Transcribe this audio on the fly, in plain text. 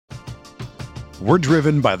We're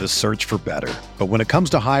driven by the search for better. But when it comes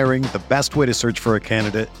to hiring, the best way to search for a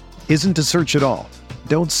candidate isn't to search at all.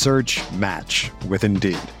 Don't search, match with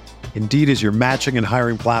Indeed. Indeed is your matching and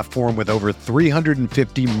hiring platform with over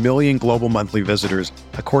 350 million global monthly visitors,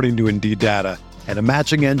 according to Indeed data, and a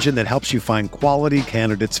matching engine that helps you find quality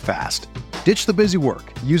candidates fast. Ditch the busy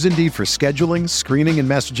work. Use Indeed for scheduling, screening, and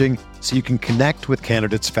messaging so you can connect with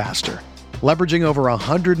candidates faster. Leveraging over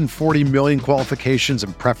 140 million qualifications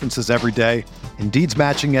and preferences every day, Indeed's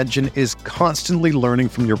matching engine is constantly learning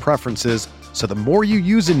from your preferences, so the more you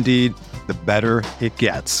use Indeed, the better it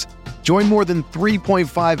gets. Join more than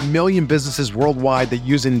 3.5 million businesses worldwide that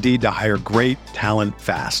use Indeed to hire great talent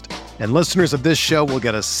fast. And listeners of this show will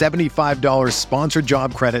get a $75 sponsored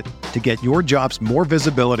job credit to get your jobs more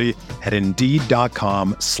visibility at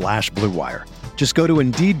Indeed.com/Blue Wire. Just go to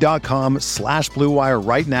Indeed.com/Blue Wire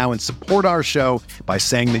right now and support our show by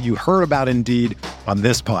saying that you heard about Indeed on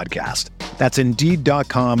this podcast. That's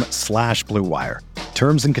Indeed.com/Blue Wire.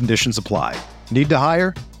 Terms and conditions apply. Need to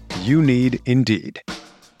hire? You need Indeed.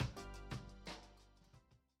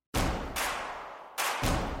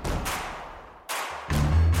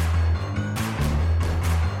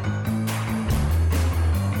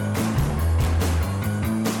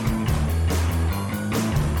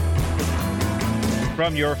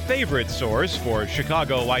 From your favorite source for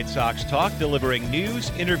Chicago White Sox talk, delivering news,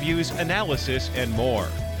 interviews, analysis, and more.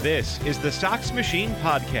 This is the Sox Machine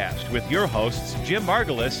podcast with your hosts, Jim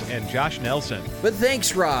Margulis and Josh Nelson. But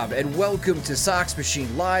thanks, Rob, and welcome to Sox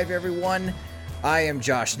Machine Live, everyone. I am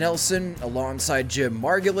Josh Nelson alongside Jim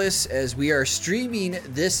Margulis as we are streaming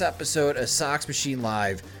this episode of Sox Machine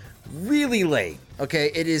Live really late.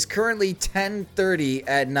 Okay, it is currently 10:30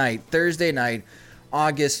 at night, Thursday night,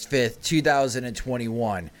 August 5th,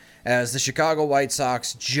 2021, as the Chicago White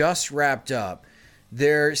Sox just wrapped up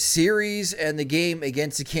their series and the game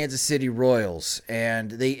against the Kansas City Royals,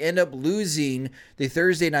 and they end up losing the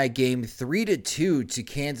Thursday night game 3-2 to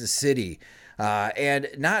Kansas City, and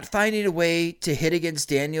not finding a way to hit against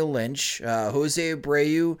Daniel Lynch. Jose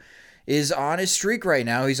Abreu is on his streak right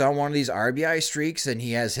now. He's on one of these RBI streaks, and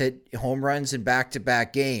he has hit home runs in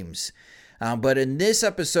back-to-back games. But in this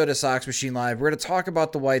episode of Sox Machine Live, we're going to talk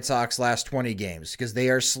about the White Sox last 20 games because they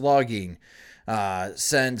are slugging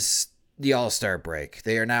since the All-Star break.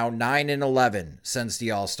 They are now 9-11 since the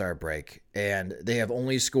All-Star break, and they have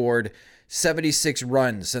only scored 76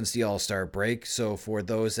 runs since the All-Star break. So for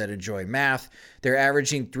those that enjoy math, they're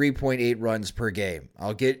averaging 3.8 runs per game.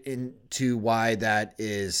 I'll get into why that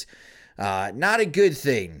is not a good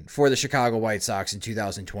thing for the Chicago White Sox in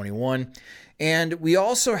 2021. And we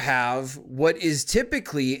also have what is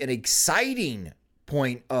typically an exciting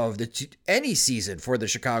point of any season for the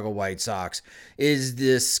Chicago White Sox is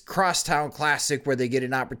this crosstown classic where they get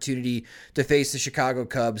an opportunity to face the Chicago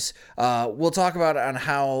Cubs. We'll talk about on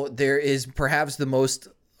how there is perhaps the most,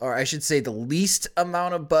 or I should say the least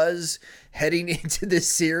amount of buzz heading into this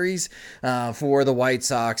series for the White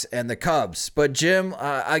Sox and the Cubs. But Jim,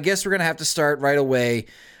 I guess we're going to have to start right away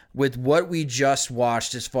with what we just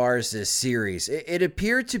watched as far as this series. It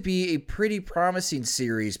appeared to be a pretty promising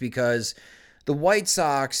series because the White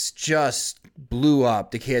Sox just blew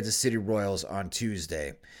up the Kansas City Royals on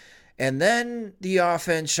Tuesday. And then the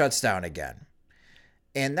offense shuts down again.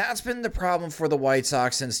 And that's been the problem for the White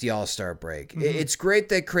Sox since the All-Star break. Mm-hmm. It's great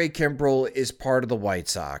that Craig Kimbrell is part of the White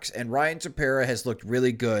Sox, and Ryan Tepera has looked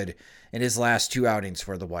really good in his last two outings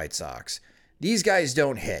for the White Sox. These guys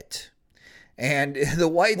don't hit. And the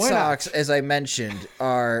White Sox, as I mentioned,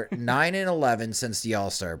 are 9-11 since the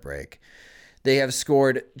All-Star break. They have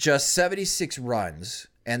scored just 76 runs,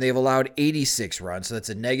 and they've allowed 86 runs, so that's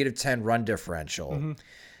a negative 10 run differential. Mm-hmm.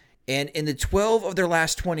 And in the 12 of their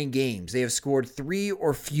last 20 games, they have scored 3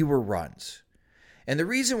 or fewer runs. And the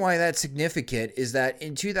reason why that's significant is that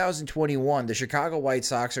in 2021, the Chicago White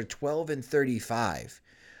Sox are 12-35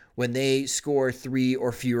 when they score 3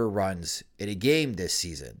 or fewer runs in a game this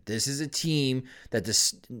season. This is a team that,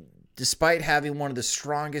 despite having one of the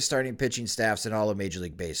strongest starting pitching staffs in all of Major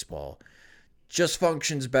League Baseball, just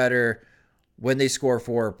functions better when they score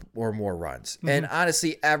 4 or more runs. Mm-hmm. And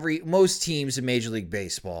honestly, most teams in Major League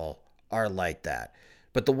Baseball are like that.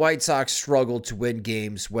 But the White Sox struggle to win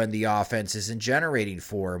games when the offense isn't generating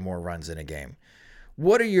 4 or more runs in a game.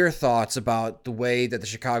 What are your thoughts about the way that the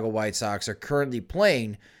Chicago White Sox are currently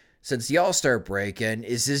playing since the All-Star break? And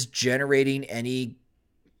is this generating any,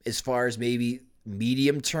 as far as maybe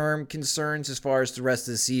medium-term concerns as far as the rest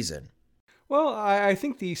of the season? Well, I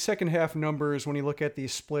think the second half numbers, when you look at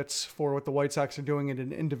these splits for what the White Sox are doing at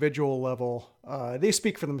an individual level, they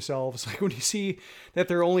speak for themselves. Like when you see that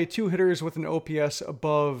there are only 2 hitters with an OPS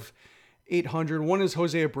above 800. One is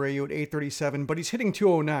Jose Abreu at 837, but he's hitting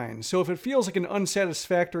 209. So if it feels like an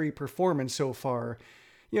unsatisfactory performance so far,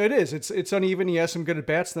 it is. It's uneven. He has some good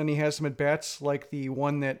at-bats. Then he has some at-bats like the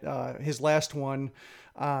one that, his last one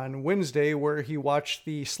on Wednesday, where he watched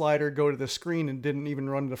the slider go to the screen and didn't even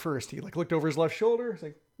run to first. He looked over his left shoulder. It's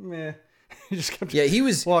like, meh. He just kept he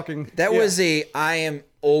was walking. That was I am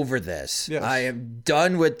over this. Yes. I am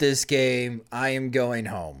done with this game. I am going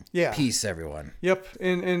home. Yeah. Peace, everyone. Yep.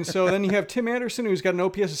 And so then you have Tim Anderson, who's got an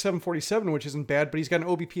OPS of 747, which isn't bad, but he's got an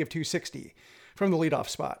OBP of 260 from the leadoff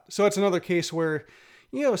spot. So it's another case where,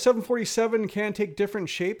 747 can take different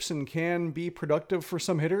shapes and can be productive for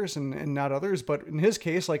some hitters and not others. But in his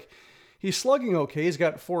case, he's slugging okay. He's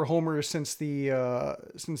got 4 homers since the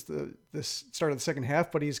start of the second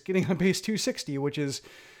half, but he's getting on base 260, which is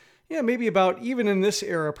maybe about, even in this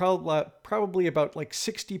era, probably about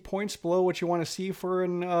 60 points below what you want to see for a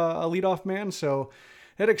leadoff man. So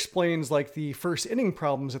that explains the first inning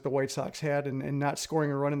problems that the White Sox had and not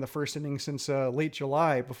scoring a run in the first inning since late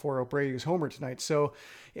July before Abreu's homer tonight. So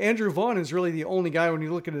Andrew Vaughn is really the only guy, when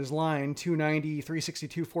you look at his line, 290,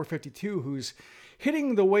 362, 452, who's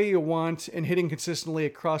hitting the way you want and hitting consistently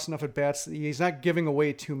across enough at bats that he's not giving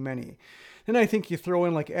away too many. Then I think you throw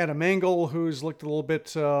in Adam Engel, who's looked a little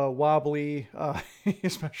bit wobbly,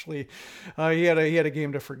 especially he had a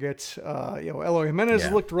game to forget. Eloy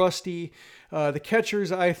Jimenez looked rusty. The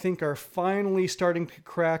catchers, I think, are finally starting to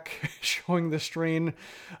crack, showing the strain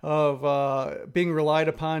of being relied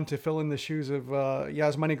upon to fill in the shoes of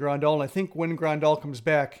Yasmani Grandal. And I think when Grandal comes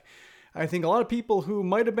back, I think a lot of people who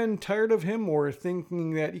might have been tired of him or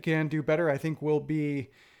thinking that he can do better, I think will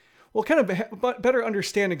kind of better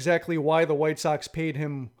understand exactly why the White Sox paid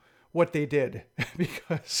him what they did.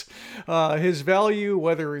 Because his value,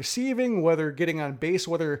 whether receiving, whether getting on base,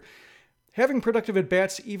 whether having productive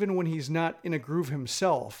at-bats even when he's not in a groove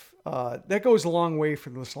himself, that goes a long way for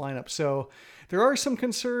this lineup. So there are some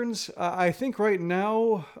concerns. I think right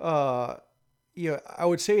now, I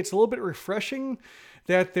would say it's a little bit refreshing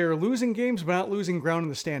that they're losing games but not losing ground in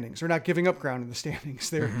the standings. They're not giving up ground in the standings.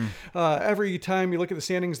 They're every time you look at the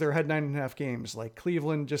standings, they're ahead 9.5 games.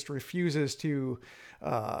 Cleveland just refuses to,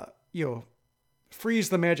 freeze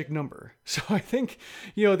the magic number. So I think,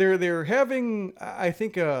 they're having, I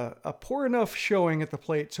think, a poor enough showing at the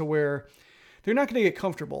plate to where they're not going to get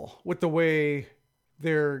comfortable with the way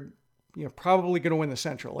they're, probably going to win the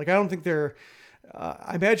Central. I don't think they're.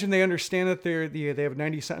 I imagine they understand that they have a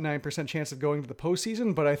 99% chance of going to the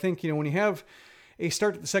postseason, but I think, when you have a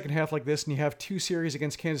start to the second half like this and you have 2 series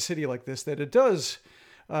against Kansas City like this, that it does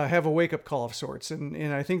have a wake-up call of sorts.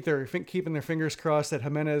 And I think they're keeping their fingers crossed that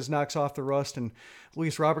Jimenez knocks off the rust and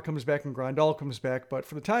Luis Robert comes back and Grandal comes back. But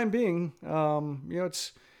for the time being,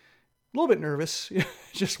 it's a little bit nervous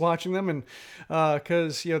just watching them, and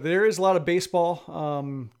because, there is a lot of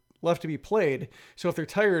baseball left to be played. So if they're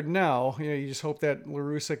tired now, you just hope that La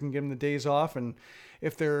Russa can give them the days off. And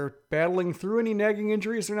if they're battling through any nagging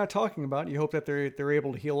injuries they're not talking about, you hope that they're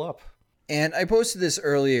able to heal up. And I posted this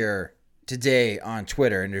earlier today on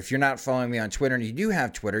Twitter. And if you're not following me on Twitter and you do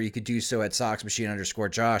have Twitter, you could do so at Sox Machine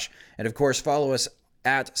 _Josh. And of course, follow us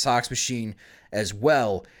at Sox Machine as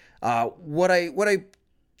well. What I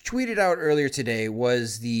tweeted out earlier today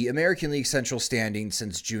was the American League Central standing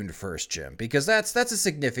since June 1st, Jim, because that's a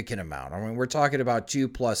significant amount. I mean, we're talking about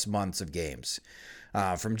 2+ months of games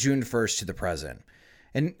from June 1st to the present.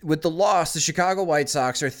 And with the loss, the Chicago White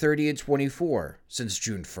Sox are 30-24 since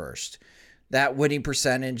June 1st. That winning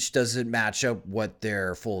percentage doesn't match up what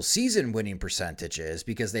their full season winning percentage is,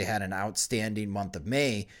 because they had an outstanding month of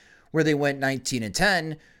May where they went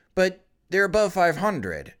 19-10, but they're above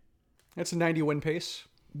 500. That's a 90 win pace.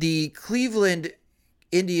 The Cleveland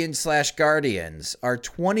Indians / Guardians are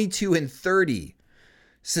 22-30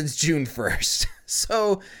 since June 1st.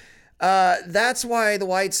 So that's why the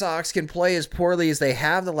White Sox can play as poorly as they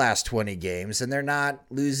have the last 20 games, and they're not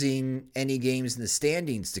losing any games in the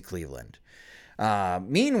standings to Cleveland.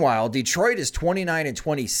 Meanwhile, Detroit is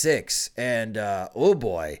 29-26, and oh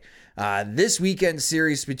boy, this weekend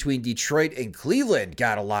series between Detroit and Cleveland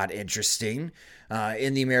got a lot interesting.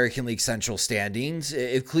 In the American League Central standings.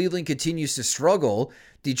 If Cleveland continues to struggle,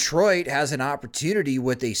 Detroit has an opportunity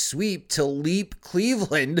with a sweep to leap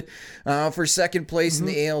Cleveland for second place in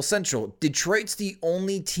the AL Central. Detroit's the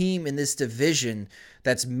only team in this division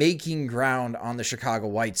that's making ground on the Chicago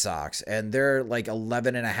White Sox, and they're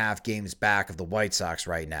 11.5 games back of the White Sox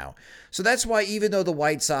right now. So that's why, even though the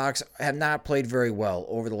White Sox have not played very well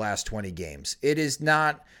over the last 20 games, it is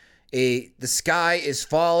not the sky is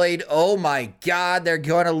falling. Oh my God, they're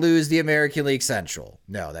going to lose the American League Central.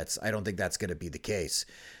 No, I don't think that's going to be the case.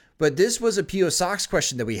 But this was a PO Sox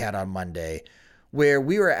question that we had on Monday where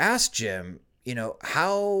we were asked, Jim,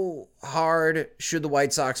 how hard should the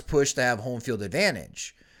White Sox push to have home field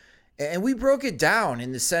advantage? And we broke it down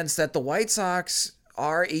in the sense that the White Sox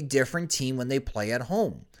are a different team when they play at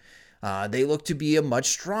home. They look to be a much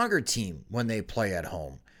stronger team when they play at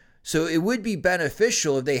home. So it would be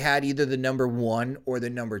beneficial if they had either the number 1 or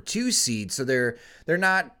the number 2 seed. So they're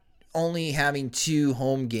not only having 2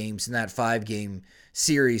 home games in that 5-game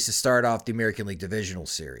series to start off the American League Divisional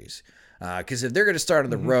Series. Because if they're going to start on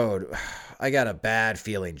the road, I got a bad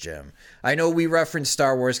feeling, Jim. I know we referenced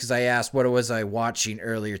Star Wars because I asked what was I watching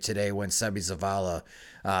earlier today when Sebi Zavala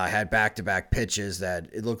had back-to-back pitches that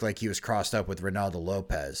it looked like he was crossed up with Ronaldo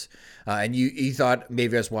Lopez. And you thought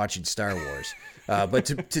maybe I was watching Star Wars. But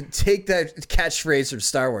to take that catchphrase from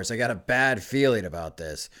Star Wars, I got a bad feeling about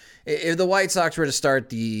this. If the White Sox were to start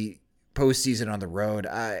the postseason on the road,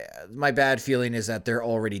 my bad feeling is that they're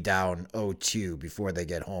already down 0-2 before they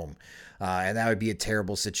get home. And that would be a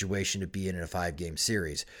terrible situation to be in a 5-game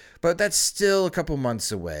series. But that's still a couple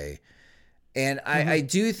months away. And I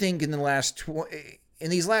do think in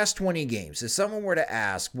these last 20 games, if someone were to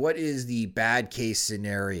ask what is the bad case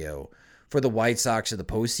scenario for the White Sox of the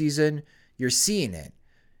postseason, you're seeing it.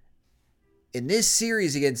 In this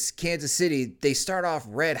series against Kansas City, they start off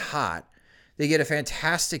red hot. They get a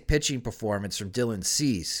fantastic pitching performance from Dylan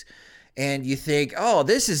Cease. And you think, oh,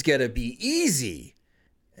 this is going to be easy.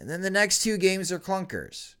 And then the next 2 games are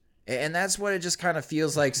clunkers. And that's what it just kind of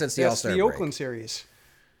feels like since the All-Star break. That's the Oakland series.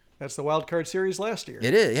 That's the wild card series last year.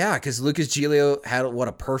 It is, yeah, because Lucas Giolito had,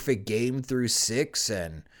 a perfect game through 6.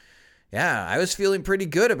 And, yeah, I was feeling pretty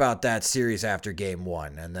good about that series after game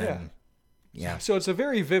 1. And then, yeah. So it's a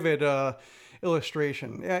very vivid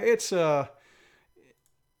illustration. Yeah,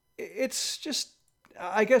 it's just,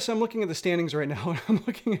 I guess I'm looking at the standings right now, and I'm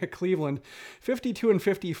looking at Cleveland, 52 and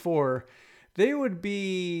 54. They would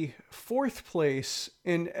be 4th place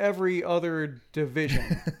in every other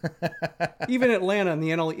division. Even Atlanta in the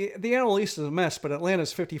NL East is a mess, but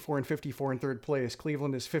Atlanta's 54 and 54 in 3rd place.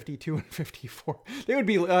 Cleveland is 52 and 54. They would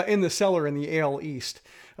be in the cellar in the AL East.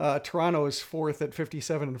 Toronto is 4th at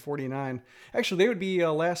 57 and 49. Actually, they would be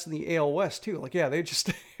last in the AL West too. Everything.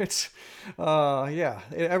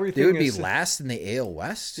 They would be last in the AL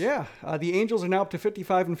West? Yeah. The Angels are now up to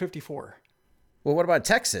 55 and 54. Well, what about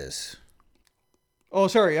Texas? Oh,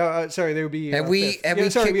 sorry. They would be. Have we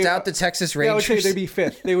kicked out the Texas Rangers? Yeah, I would say they'd be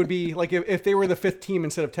 5th. They would be like if they were the 5th team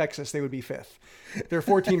instead of Texas, they would be 5th. There are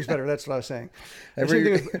 4 teams better. That's what I was saying.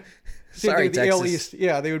 Sorry, the Texas. AL East.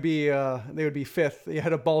 Yeah, they would be 5th. You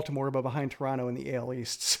had a Baltimore, but behind Toronto in the AL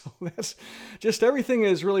East. So that's just everything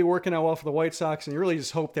is really working out well for the White Sox, and you really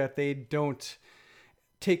just hope that they don't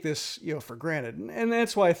take this for granted. And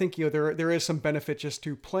that's why I think there is some benefit just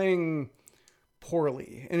to playing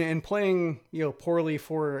poorly and playing poorly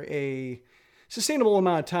for a sustainable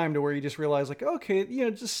amount of time to where you just realize like, okay,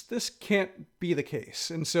 just this can't be the case.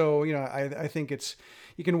 And so I think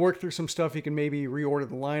you can work through some stuff. You can maybe reorder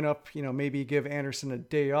the lineup, maybe give Anderson a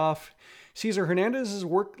day off. Cesar Hernandez is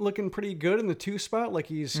looking pretty good in the 2 spot. Like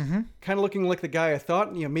he's kind of looking like the guy I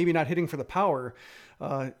thought, maybe not hitting for the power,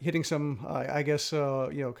 hitting some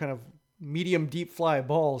kind of medium deep fly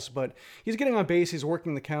balls, but he's getting on base. He's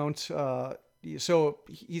working the count. So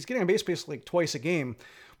he's getting on base basically like twice a game,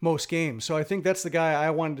 most games. So I think that's the guy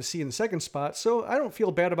I wanted to see in the 2nd spot. So I don't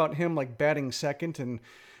feel bad about him like batting 2nd and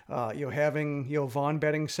having Vaughn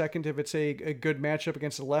batting 2nd if it's a good matchup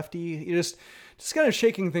against a lefty. You just kind of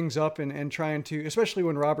shaking things up and trying to, especially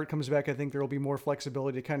when Robert comes back. I think there will be more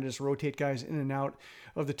flexibility to kind of just rotate guys in and out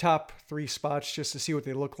of the top 3 spots just to see what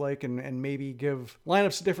they look like and maybe give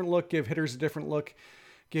lineups a different look, give hitters a different look.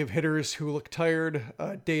 Give hitters who look tired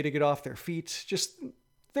a day to get off their feet, just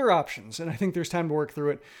their options. And I think there's time to work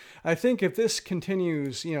through it. I think if this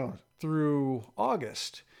continues, through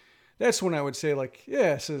August, that's when I would say like,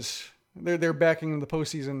 yeah, they're backing the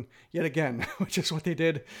postseason yet again, which is what they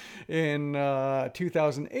did in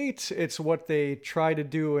 2008. It's what they tried to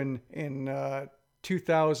do in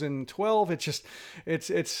 2012.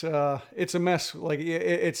 It's a mess. Like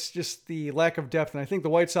it's just the lack of depth. And I think the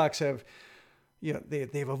White Sox have,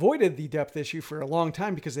 they've avoided the depth issue for a long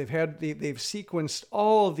time because they've sequenced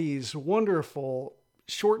all of these wonderful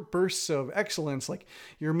short bursts of excellence, like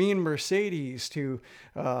Yermin Mercedes to,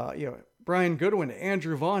 Brian Goodwin to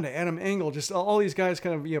Andrew Vaughn to Adam Engel, just all these guys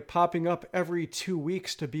kind of popping up every 2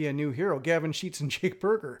 weeks to be a new hero. Gavin Sheets and Jake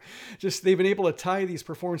Berger, just they've been able to tie these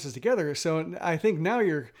performances together. So I think now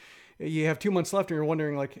you have 2 months left and you're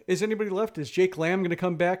wondering, like, is anybody left? Is Jake Lamb going to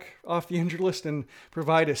come back off the injured list and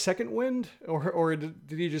provide a second wind? Or did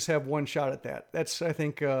he just have one shot at that? That's, I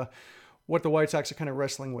think, what the White Sox are kind of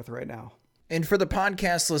wrestling with right now. And for the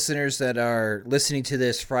podcast listeners that are listening to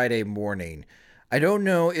this Friday morning, I don't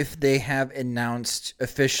know if they have announced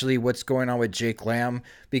officially what's going on with Jake Lamb,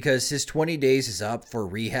 because his 20 days is up for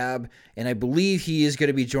rehab, and I believe he is going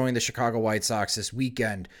to be joining the Chicago White Sox this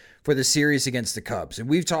weekend for the series against the Cubs. And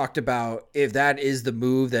we've talked about if that is the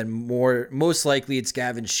move, then most likely it's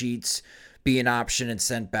Gavin Sheets be an option and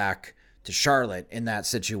sent back to Charlotte in that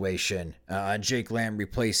situation. Jake Lamb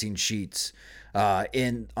replacing Sheets on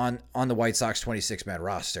the White Sox 26-man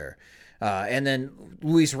roster. And then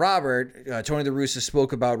Luis Robert, Tony La Russa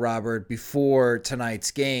spoke about Robert before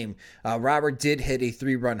tonight's game. Robert did hit a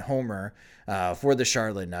 3-run homer for the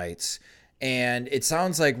Charlotte Knights. And it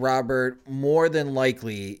sounds like Robert more than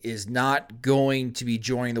likely is not going to be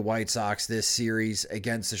joining the White Sox this series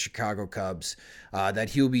against the Chicago Cubs, that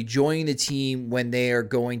he'll be joining the team when they are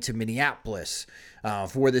going to Minneapolis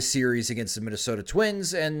for the series against the Minnesota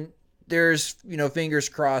Twins. And there's, fingers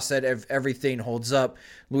crossed that if everything holds up,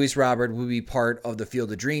 Luis Robert will be part of the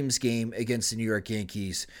Field of Dreams game against the New York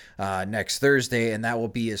Yankees next Thursday, and that will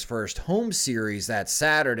be his first home series that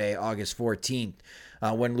Saturday, August 14th,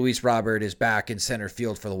 when Luis Robert is back in center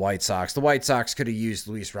field for the White Sox. The White Sox could have used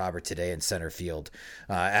Luis Robert today in center field.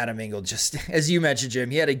 Adam Engel, just as you mentioned, Jim,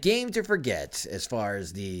 he had a game to forget as far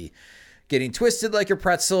as the getting twisted like a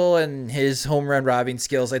pretzel and his home run robbing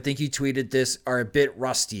skills. I think he tweeted this are a bit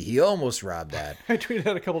rusty. He almost robbed that. I tweeted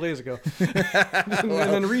that a couple days ago and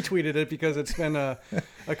then retweeted it because it's been a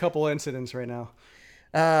couple incidents right now.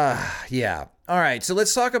 Yeah. All right. So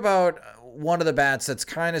let's talk about one of the bats that's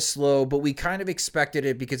kind of slow, but we kind of expected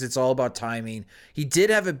it because it's all about timing. He did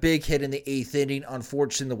have a big hit in the 8th inning.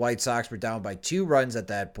 Unfortunately, the White Sox were down by 2 runs at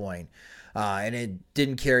that point. And it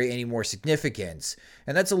didn't carry any more significance.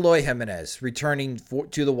 And that's Eloy Jimenez returning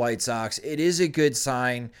to the White Sox. It is a good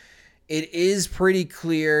sign. It is pretty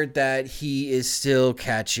clear that he is still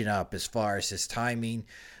catching up as far as his timing.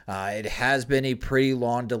 It has been a pretty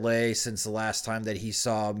long delay since the last time that he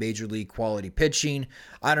saw major league quality pitching.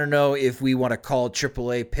 I don't know if we want to call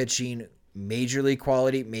AAA pitching major league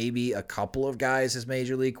quality. Maybe a couple of guys as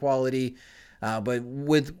major league quality. But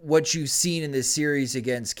with what you've seen in this series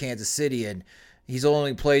against Kansas City, and he's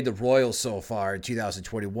only played the Royals so far in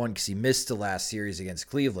 2021 because he missed the last series against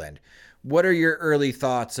Cleveland. What are your early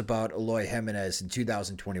thoughts about Eloy Jimenez in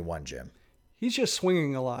 2021, Jim? He's just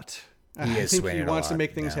swinging a lot. I think he wants to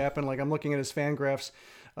make things happen. Like, I'm looking at his Fangraphs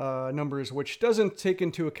numbers, which doesn't take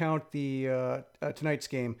into account the tonight's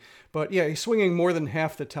game. But yeah, he's swinging more than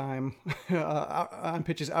half the time on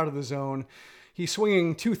pitches out of the zone. He's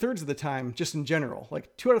swinging 2/3 of the time, just in general.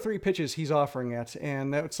 Like 2 out of 3 pitches he's offering it,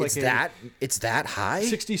 and that's like it's that high.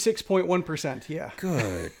 66.1%. Yeah.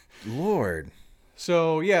 Good Lord.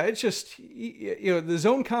 So yeah, it's just the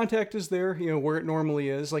zone contact is there, where it normally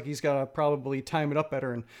is. Like, he's got to probably time it up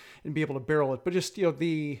better and be able to barrel it. But just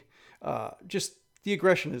the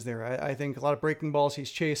aggression is there. I think a lot of breaking balls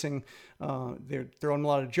he's chasing. They're throwing a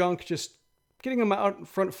lot of junk, just getting him out in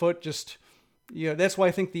front foot. Just that's why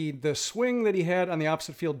I think the swing that he had on the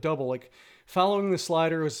opposite field double, like following the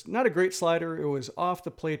slider, was not a great slider. It was off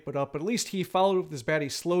the plate, but up. But at least he followed with his bat. He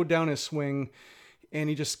slowed down his swing, and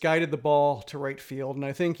he just guided the ball to right field. And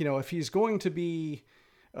I think, if he's going to be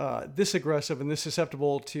this aggressive and this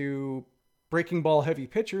susceptible to breaking ball heavy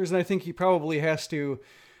pitchers, and I think he probably has to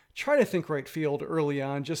try to think right field early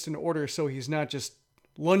on, just in order so he's not just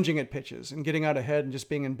lunging at pitches and getting out ahead and just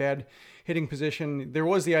being in bad hitting position. There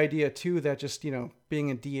was the idea too that just, being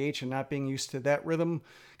in DH and not being used to that rhythm,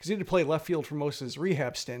 because he had to play left field for most of his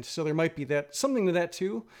rehab stint. So there might be something to that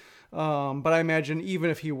too. But I imagine even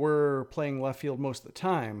if he were playing left field most of the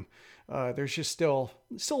time, there's just still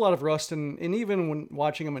a lot of rust. And even when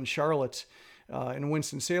watching him in Charlotte, in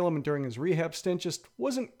Winston-Salem and during his rehab stint, just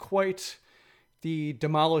wasn't quite the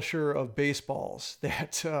demolisher of baseballs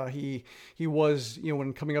that he was,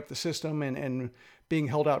 when coming up the system and being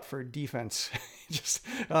held out for defense. Just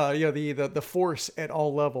the force at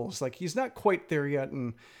all levels. Like, he's not quite there yet,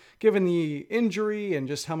 and given the injury and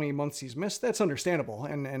just how many months he's missed, that's understandable.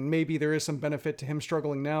 And maybe there is some benefit to him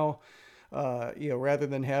struggling now, rather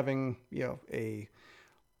than having a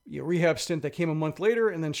rehab stint that came a month later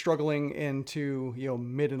and then struggling into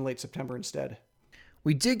mid and late September instead.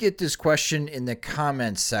 We did get this question in the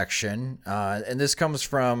comments section, and this comes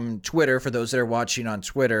from Twitter. For those that are watching on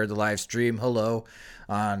Twitter, the live stream, hello,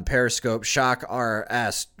 on Periscope, Shock R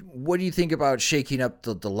asked, what do you think about shaking up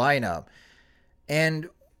the lineup? And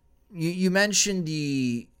you mentioned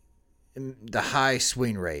the high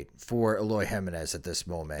swing rate for Eloy Jimenez at this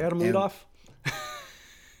moment. Adam leadoff?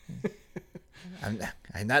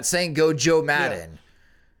 I'm not saying go Joe Madden.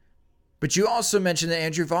 But you also mentioned that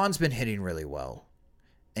Andrew Vaughn's been hitting really well.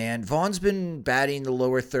 And Vaughn's been batting the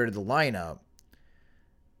lower third of the lineup.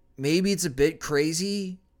 Maybe it's a bit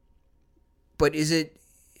crazy, but is it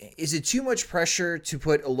too much pressure to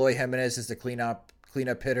put Eloy Jimenez as the cleanup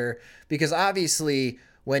hitter? Because obviously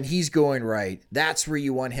when he's going right, that's where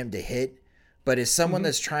you want him to hit. But as someone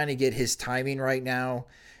that's trying to get his timing right now,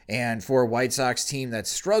 and for a White Sox team that's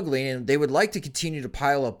struggling, and they would like to continue to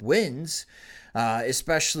pile up wins,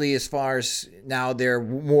 especially as far as now they're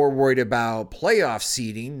more worried about playoff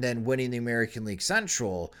seeding than winning the American League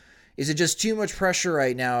Central. Is it just too much pressure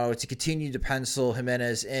right now to continue to pencil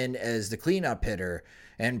Jimenez in as the cleanup hitter?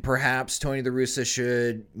 And perhaps Tony La Russa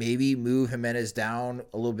should maybe move Jimenez down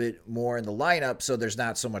a little bit more in the lineup so there's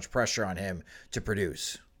not so much pressure on him to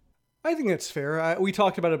produce. I think that's fair. We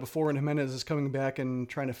talked about it before when Jimenez is coming back and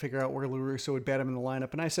trying to figure out where La Russa would bat him in the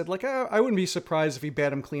lineup. And I said, I wouldn't be surprised if he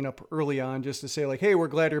bat him cleanup early on just to say, hey, we're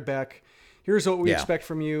glad you're back. Here's what we expect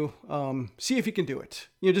from you. See if you can do it.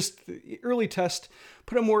 Just early test,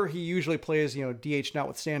 put him where he usually plays, DH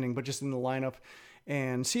notwithstanding, but just in the lineup,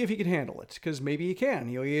 and see if he can handle it. Because maybe he can.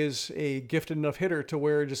 He is a gifted enough hitter to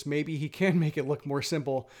where just maybe he can make it look more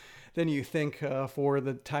simple than you think for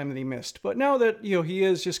the time that he missed. But now that, he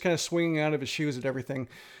is just kind of swinging out of his shoes at everything,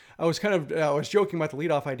 I was joking about the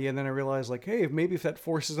leadoff idea, and then I realized, hey, maybe if that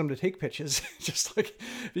forces him to take pitches, just like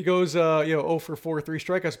if he goes, 0 for 4, 3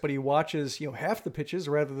 strikeouts, but he watches, half the pitches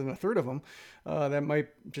rather than a third of them, that might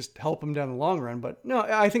just help him down the long run. But no,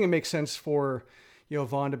 I think it makes sense for,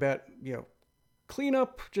 Vaughn to bat,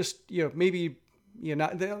 cleanup, just, maybe,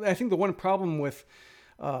 not. I think the one problem with,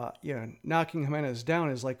 knocking Jimenez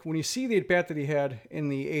down is when you see the at bat that he had in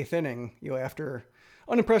the 8th inning, after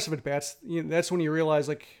unimpressive at bats, that's when you realize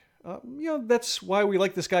that's why we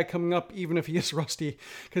like this guy coming up, even if he is rusty,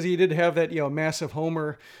 because he did have that, massive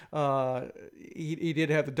homer. He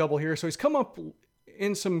did have the double here. So he's come up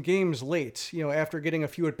in some games late, after getting a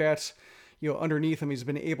few at bats, underneath him, he's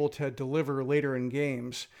been able to deliver later in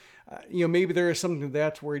games. Maybe there is something to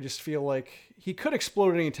that where you just feel like he could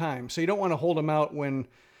explode at any time. So you don't want to hold him out when,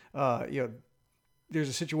 there's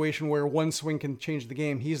a situation where one swing can change the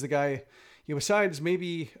game. He's the guy, besides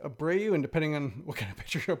maybe Abreu, and depending on what kind of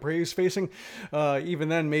pitcher Abreu's facing, even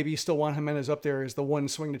then, maybe you still want Jimenez up there as the one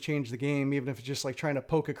swing to change the game, even if it's just trying to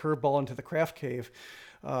poke a curveball into the Kraft cave.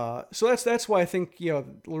 So that's why I think, La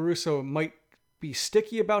Russa might be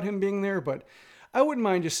sticky about him being there, but I wouldn't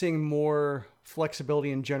mind just seeing more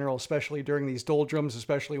flexibility in general, especially during these doldrums,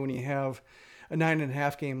 especially when you have a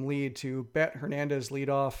 9.5 game lead, to bat Hernandez lead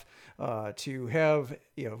off, to have,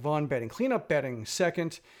 Vaughn batting cleanup, batting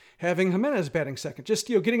second, having Jimenez batting second, just,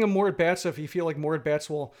 getting him more at bats if you feel like more at bats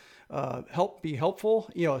will be helpful.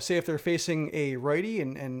 Say if they're facing a righty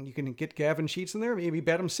and you can get Gavin Sheets in there, maybe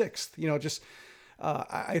bat him sixth,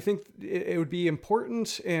 I think it would be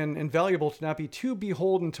important and valuable to not be too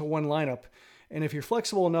beholden to one lineup. And if you're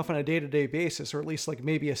flexible enough on a day-to-day basis, or at least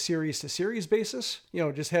maybe a series-to-series basis,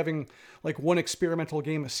 just having one experimental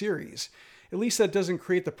game a series, at least that doesn't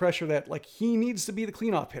create the pressure that he needs to be the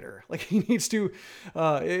cleanup hitter. He needs to,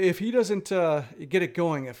 if he doesn't get it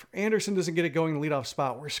going, if Anderson doesn't get it going in the leadoff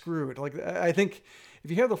spot, we're screwed. I think if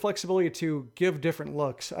you have the flexibility to give different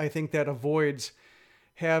looks, I think that avoids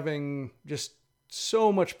having just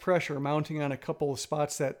so much pressure mounting on a couple of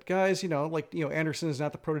spots that guys, Anderson is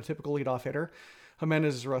not the prototypical leadoff hitter.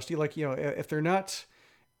 Jimenez is rusty. If they're not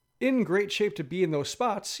in great shape to be in those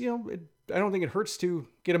spots, I don't think it hurts to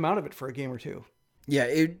get him out of it for a game or two.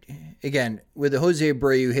 Yeah. Again, with the Jose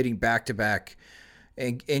Abreu hitting back-to-back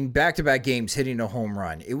in back-to-back games, hitting a home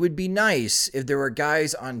run, it would be nice if there were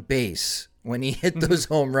guys on base when he hit those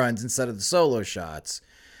home runs instead of the solo shots.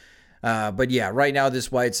 But yeah, right now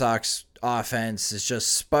this White Sox offense is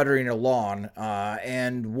just sputtering along,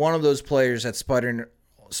 and one of those players that's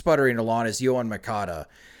sputtering along is Yoan Moncada.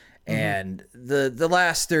 And the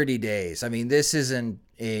last 30 days, I mean, this isn't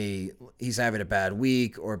he's having a bad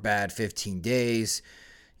week or bad 15 days.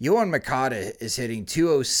 Yoan Moncada is hitting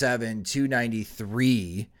 207,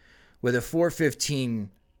 293 with a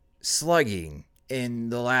 415 slugging in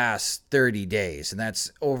the last 30 days, and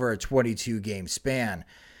that's over a 22 game span.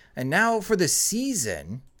 And now for the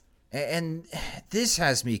season, and this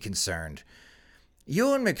has me concerned,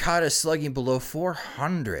 Yoan Moncada is slugging below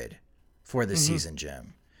 400 for the season,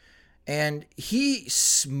 Jim. And he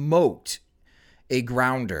smoked a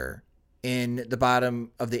grounder in the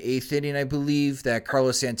bottom of the 8th inning, I believe, that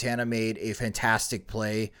Carlos Santana made a fantastic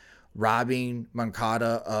play, robbing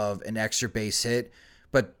Moncada of an extra base hit.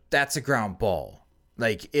 But that's a ground ball.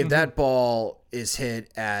 If that ball is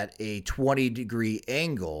hit at a 20-degree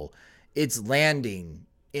angle, it's landing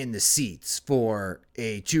in the seats for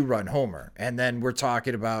a 2-run homer. And then we're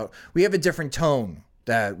talking about, we have a different tone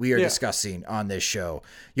that we are discussing on this show.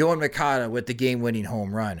 Yoan Moncada with the game-winning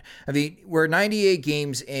home run. I mean, we're 98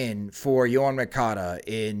 games in for Yoan Moncada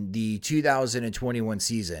in the 2021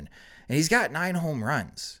 season, and he's got 9 home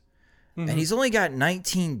runs. And he's only got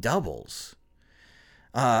 19 doubles.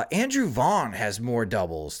 Andrew Vaughn has more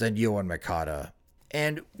doubles than Yoan Moncada.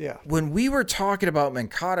 And when we were talking about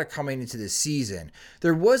Moncada coming into this season,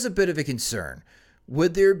 there was a bit of a concern.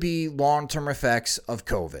 Would there be long-term effects of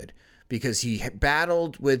COVID? Because he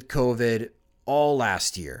battled with COVID all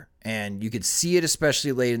last year. And you could see it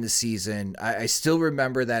especially late in the season. I still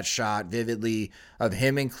remember that shot vividly of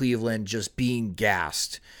him in Cleveland just being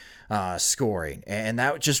gassed, scoring. And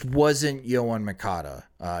that just wasn't Yoan Moncada,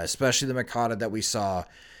 especially the Moncada that we saw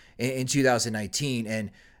in 2019.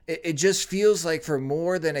 And it just feels like for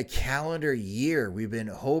more than a calendar year, we've been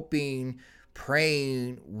hoping,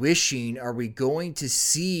 praying, wishing, are we going to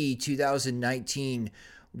see 2019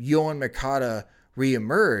 Yoan Moncada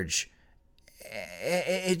reemerge?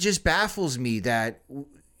 It just baffles me that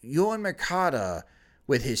Yoan Moncada,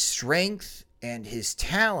 with his strength and his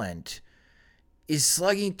talent, is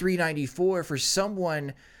slugging .394 for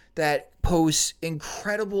someone that posts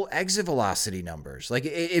incredible exit velocity numbers. Like,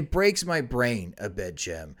 it breaks my brain a bit,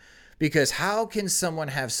 Jim, because how can someone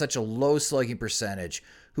have such a low slugging percentage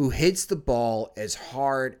who hits the ball as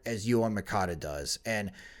hard as Yoan Moncada does?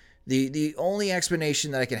 And the only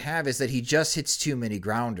explanation that I can have is that he just hits too many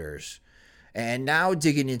grounders. And now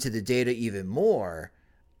digging into the data even more,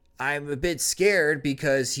 I'm a bit scared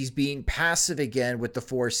because he's being passive again with the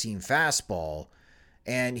 4-seam fastball,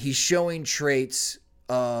 and he's showing traits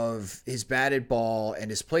of his batted ball and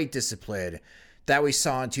his plate discipline that we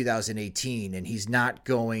saw in 2018, and he's not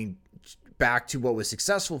going back to what was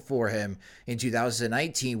successful for him in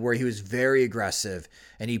 2019, where he was very aggressive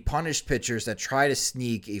and he punished pitchers that try to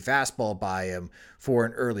sneak a fastball by him for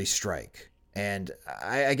an early strike. And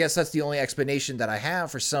I guess that's the only explanation that I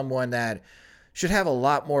have for someone that should have a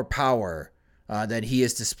lot more power than he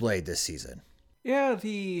has displayed this season. Yeah,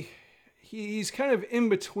 he's kind of in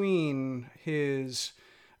between his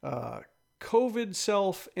COVID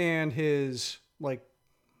self and his, like,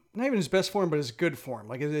 not even his best form, but his good form,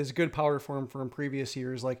 like his good power form from previous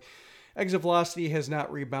years. Like, exit velocity has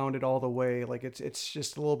not rebounded all the way. Like, it's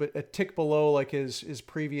just a little bit, a tick below like his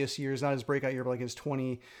previous years, not his breakout year, but like his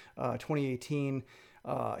 2018.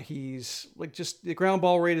 He's like, just the ground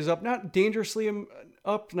ball rate is up, not dangerously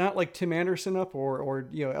up, not like Tim Anderson up or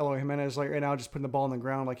Eloy Jimenez like right now, just putting the ball on the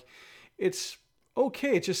ground. Like, it's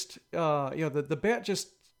okay. It's just, the bat just,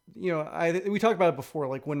 we talked about it before,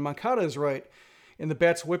 like when Moncada is right and the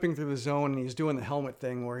bat's whipping through the zone and he's doing the helmet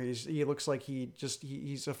thing where he looks like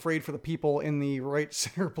he's afraid for the people in the right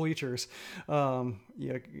center bleachers.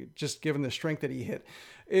 Just given the strength that he hit,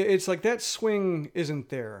 it's like that swing isn't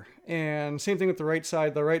there. And same thing with the right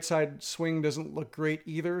side. The right side swing doesn't look great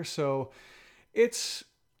either. So it's,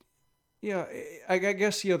 I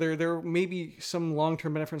guess, there may be some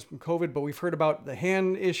long-term benefits from COVID, but we've heard about the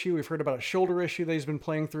hand issue. We've heard about a shoulder issue that he's been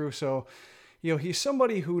playing through. So, he's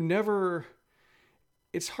somebody who never,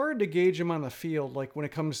 it's hard to gauge him on the field, like when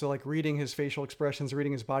it comes to like reading his facial expressions,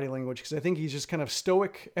 reading his body language, because I think he's just kind of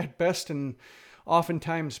stoic at best and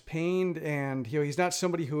oftentimes pained. And, he's not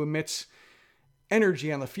somebody who emits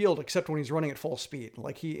energy on the field except when he's running at full speed.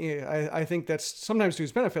 Like I think that's sometimes to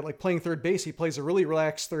his benefit, like playing third base. He plays a really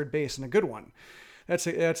relaxed third base and a good one. That's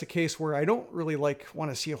a case where I don't really want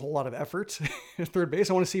to see a whole lot of effort at third base.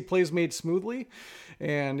 I want to see plays made smoothly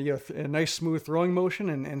and a nice smooth throwing motion.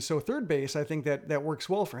 And so third base, I think that works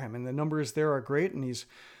well for him. And the numbers there are great, and he's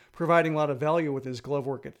providing a lot of value with his glove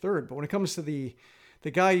work at third. But when it comes to the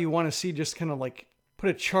guy you want to see just kind of like put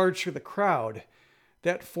a charge through the crowd,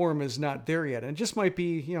 that form is not there yet. And it just might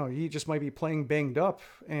be, he just might be playing banged up.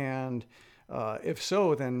 And if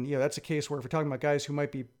so, then, that's a case where if we're talking about guys who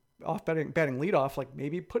might be off batting leadoff, like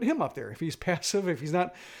maybe put him up there. If he's passive, if he's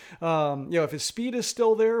not, if his speed is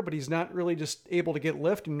still there, but he's not really just able to get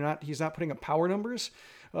lift and he's not putting up power numbers,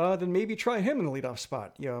 then maybe try him in the leadoff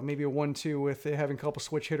spot. Maybe a 1-2 with having a couple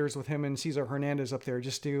switch hitters with him and Cesar Hernandez up there,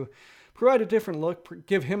 just to provide a different look,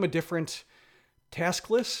 give him a different task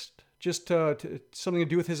list, just something to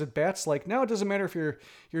do with his at-bats. Like, now it doesn't matter if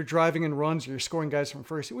you're driving in runs or you're scoring guys from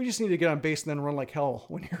first. We just need to get on base and then run like hell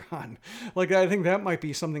when you're on. Like, I think that might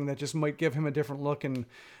be something that just might give him a different look and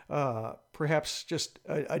perhaps just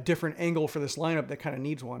a different angle for this lineup that kind of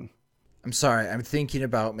needs one. I'm sorry, I'm thinking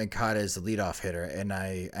about Moncada as the leadoff hitter, and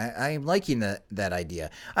I'm liking that idea.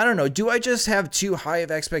 I don't know, do I just have too high of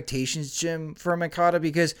expectations, Jim, for Moncada?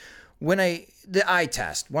 Because the eye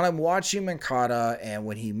test, when I'm watching Moncada and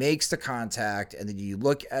when he makes the contact and then you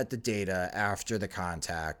look at the data after the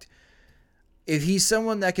contact, if he's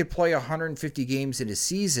someone that could play 150 games in a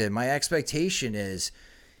season, my expectation is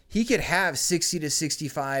he could have 60 to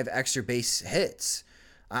 65 extra base hits.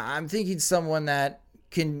 I'm thinking someone that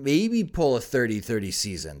can maybe pull a 30-30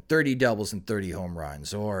 season, 30 doubles and 30 home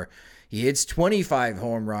runs, or he hits 25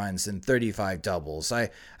 home runs and 35 doubles. I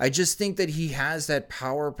just think that he has that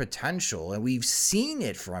power potential, and we've seen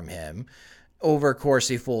it from him over, of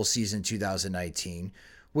course, a full season 2019,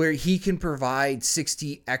 where he can provide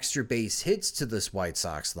 60 extra base hits to this White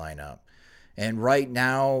Sox lineup. And right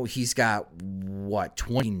now, he's got,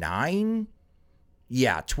 29?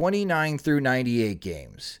 Yeah, 29 through 98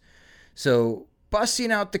 games. So,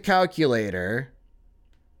 busting out the calculator,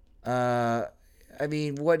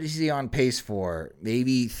 what is he on pace for?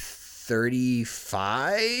 Maybe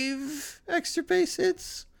 35 extra base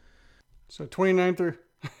hits? So 29 through...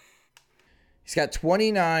 He's got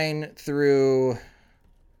 29 through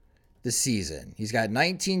the season. He's got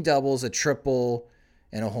 19 doubles, a triple,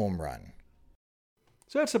 and a home run.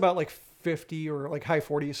 So that's about like 50 or like high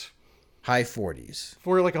 40s. High 40s.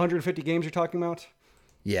 For like 150 games you're talking about?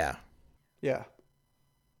 Yeah. Yeah.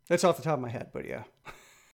 That's off the top of my head, but yeah.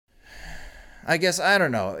 I guess, I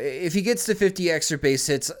don't know. If he gets to 50 extra base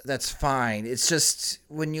hits, that's fine. It's just,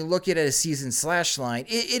 when you look at a season slash line,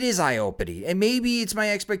 it is eye-opening. And maybe it's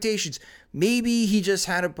my expectations. Maybe he just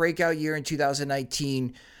had a breakout year in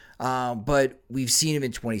 2019, but we've seen him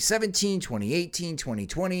in 2017, 2018,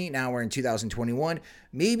 2020. Now we're in 2021.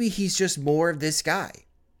 Maybe he's just more of this guy.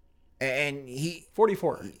 And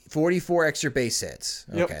 44 extra base hits.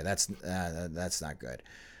 Okay, yep. That's not good.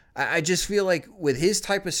 I just feel like with his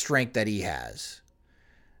type of strength that he has,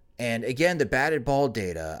 and again, the batted ball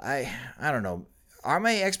data, I don't know. Are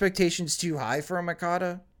my expectations too high for a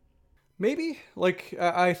Moncada? Maybe. Like,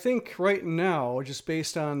 I think right now, just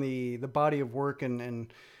based on the body of work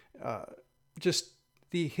and just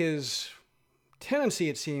his tendency,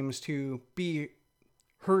 it seems, to be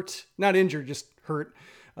hurt, not injured, just hurt,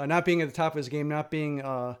 not being at the top of his game, not being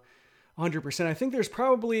 100%. I think there's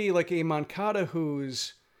probably like a Moncada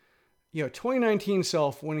who's, 2019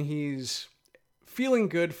 self, when he's feeling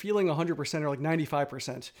good, feeling 100% or like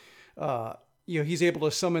 95%, he's able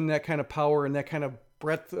to summon that kind of power and that kind of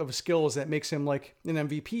breadth of skills that makes him like an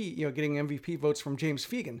MVP, getting MVP votes from James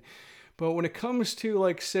Fegan. But when it comes to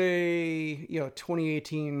like, say,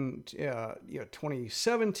 2018,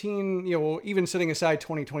 2017, even setting aside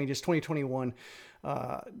 2020, just 2021,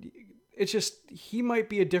 it's just, he might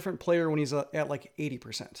be a different player when he's at like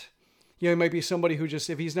 80%. He might be somebody who just,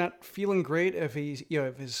 if he's not feeling great, if he's,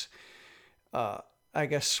 if his,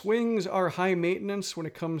 swings are high maintenance when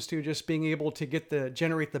it comes to just being able to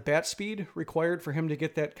generate the bat speed required for him to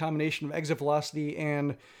get that combination of exit velocity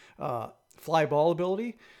and fly ball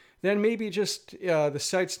ability, then maybe just the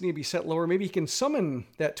sights need to be set lower. Maybe he can summon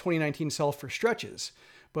that 2019 self for stretches,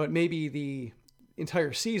 but maybe the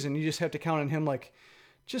entire season, you just have to count on him like,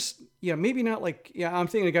 just, maybe not like, I'm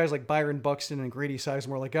thinking of guys like Byron Buxton and Grady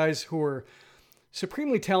Sizemore, like guys who are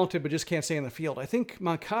supremely talented but just can't stay on the field. I think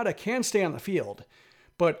Moncada can stay on the field,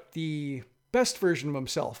 but the best version of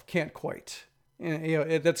himself can't quite.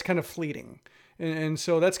 And that's kind of fleeting. And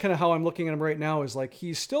so that's kind of how I'm looking at him right now, is like,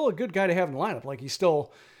 he's still a good guy to have in the lineup. Like, he's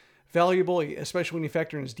still valuable, especially when you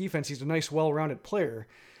factor in his defense. He's a nice, well-rounded player.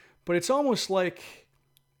 But it's almost like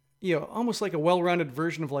a well-rounded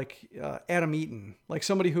version of like Adam Eaton, like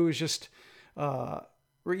somebody who is just,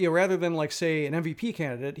 rather than like, say, an MVP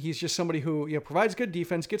candidate, he's just somebody who provides good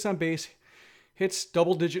defense, gets on base, hits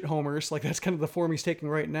double-digit homers. Like, that's kind of the form he's taking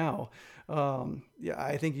right now.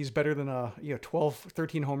 I think he's better than a 12,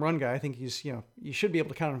 13 home run guy. I think he's, you should be able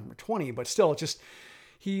to count him for 20, but still,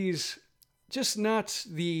 he's just not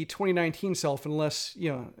the 2019 self unless,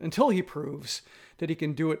 until he proves that he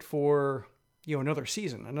can do it for another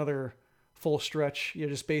season, another full stretch,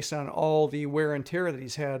 just based on all the wear and tear that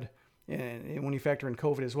he's had. And when you factor in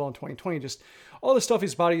COVID as well in 2020, just all the stuff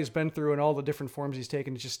his body has been through and all the different forms he's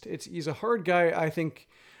taken, he's a hard guy. I think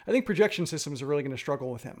projection systems are really going to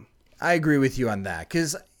struggle with him. I agree with you on that,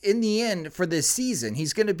 because in the end, for this season,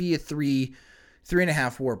 he's going to be a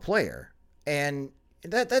 3.5 WAR player, and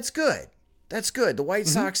that's good. That's good. The White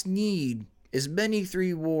Sox need as many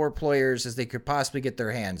 3 WAR players as they could possibly get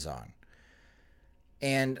their hands on.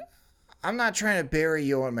 And I'm not trying to bury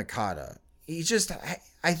Yoan Moncada. He's just,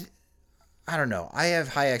 I don't know. I have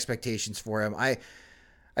high expectations for him. I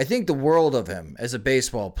think the world of him as a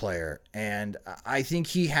baseball player, and I think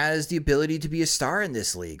he has the ability to be a star in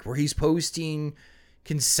this league, where he's posting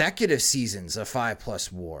consecutive seasons of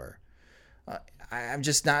 5+ WAR. I'm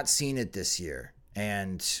just not seeing it this year.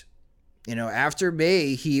 And, after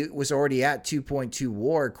May, he was already at 2.2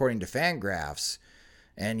 WAR according to Fangraphs,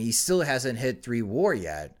 and he still hasn't hit 3 WAR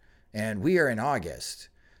yet. And we are in August.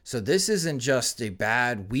 So this isn't just a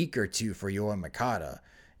bad week or two for Yoan Moncada.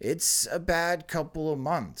 It's a bad couple of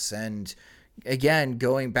months. And again,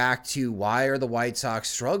 going back to why are the White Sox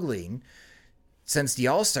struggling since the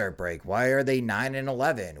All-Star break? Why are they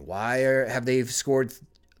 9-11? Why have they scored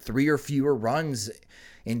 3 or fewer runs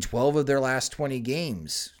in 12 of their last 20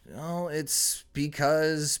 games? Well, it's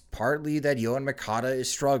because partly that Yoan Moncada is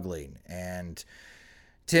struggling. And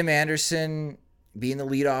Tim Anderson, being the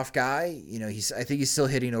leadoff guy, I think he's still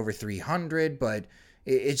hitting over 300, but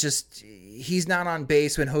it's just, he's not on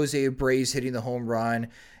base when Jose Abreu's hitting the home run,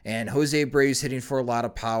 and Jose Abreu's hitting for a lot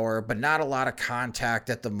of power, but not a lot of contact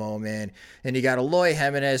at the moment. And you got Eloy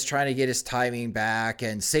Jimenez trying to get his timing back,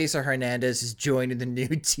 and Cesar Hernandez is joining the new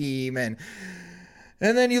team. And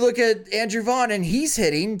then you look at Andrew Vaughn, and he's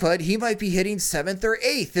hitting, but he might be hitting 7th or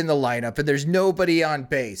 8th in the lineup, and there's nobody on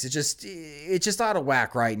base. It's just out of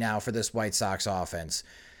whack right now for this White Sox offense.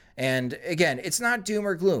 And again, it's not doom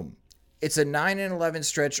or gloom. It's a 9-11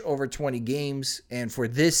 stretch over 20 games, and for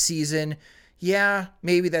this season, yeah,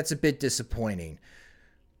 maybe that's a bit disappointing.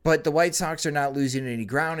 But the White Sox are not losing any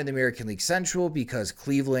ground in the American League Central because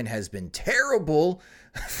Cleveland has been terrible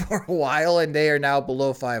for a while, and they are now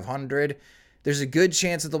below 500. There's a good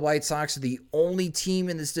chance that the White Sox are the only team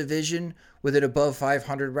in this division with an above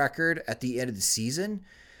 500 record at the end of the season.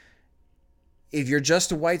 If you're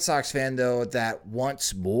just a White Sox fan, though, that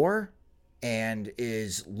wants more and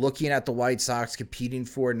is looking at the White Sox competing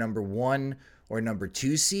for number 1 or number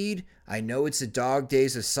 2 seed, I know it's the dog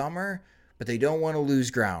days of summer, but they don't want to lose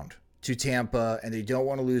ground to Tampa, and they don't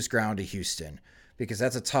want to lose ground to Houston, because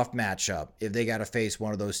that's a tough matchup if they got to face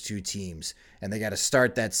one of those 2 teams and they got to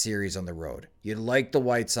start that series on the road. You'd like the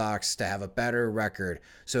White Sox to have a better record,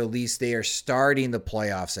 so at least they are starting the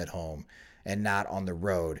playoffs at home and not on the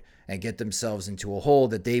road, and get themselves into a hole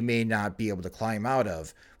that they may not be able to climb out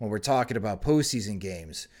of when we're talking about postseason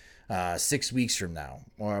games 6 weeks from now,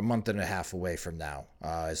 or a month and a half away from now,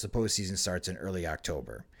 as the postseason starts in early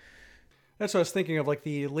October. That's what I was thinking of, like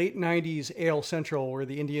the late 90s AL Central, where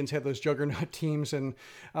the Indians had those juggernaut teams. And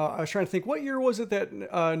I was trying to think, what year was it that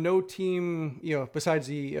no team, besides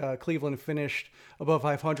the Cleveland, finished above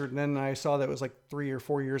 500? And then I saw that it was like 3 or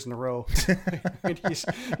 4 years in a row.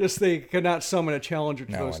 They could not summon a challenger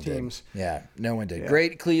to those teams. Did. Yeah, no one did. Yeah.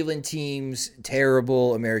 Great Cleveland teams,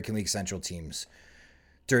 terrible American League Central teams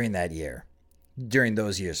during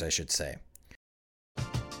those years, I should say.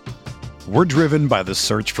 We're driven by the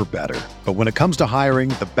search for better. But when it comes to hiring,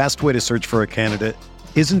 the best way to search for a candidate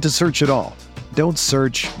isn't to search at all. Don't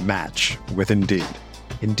search, match with Indeed.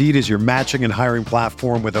 Indeed is your matching and hiring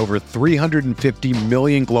platform with over 350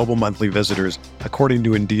 million global monthly visitors, according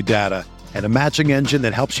to Indeed data, and a matching engine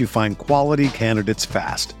that helps you find quality candidates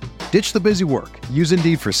fast. Ditch the busy work. Use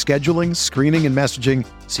Indeed for scheduling, screening, and messaging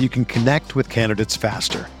so you can connect with candidates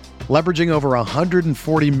faster. Leveraging over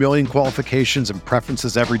 140 million qualifications and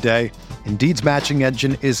preferences every day, Indeed's matching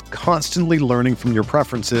engine is constantly learning from your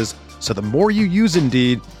preferences, so the more you use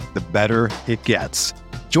Indeed, the better it gets.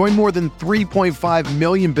 Join more than 3.5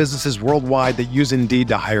 million businesses worldwide that use Indeed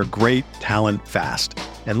to hire great talent fast.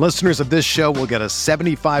 And listeners of this show will get a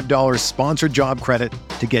 $75 sponsored job credit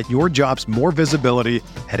to get your jobs more visibility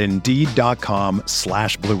at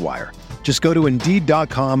Indeed.com/Blue Wire. Just go to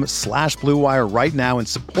Indeed.com/Blue Wire right now and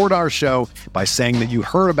support our show by saying that you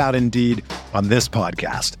heard about Indeed on this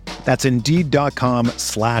podcast. That's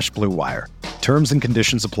Indeed.com/Blue Wire. Terms and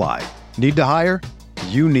conditions apply. Need to hire?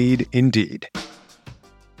 You need Indeed.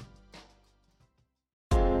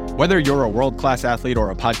 Whether you're a world-class athlete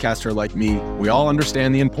or a podcaster like me, we all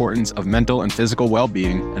understand the importance of mental and physical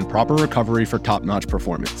well-being and proper recovery for top-notch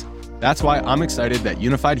performance. That's why I'm excited that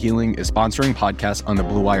Unified Healing is sponsoring podcasts on the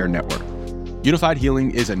Blue Wire Network. Unified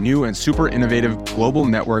Healing is a new and super innovative global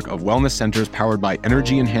network of wellness centers powered by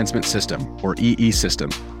Energy Enhancement System, or EE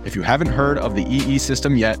System. If you haven't heard of the EE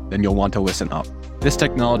System yet, then you'll want to listen up. This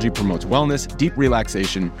technology promotes wellness, deep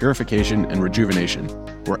relaxation, purification, and rejuvenation.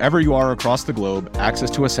 Wherever you are across the globe,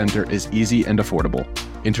 access to a center is easy and affordable.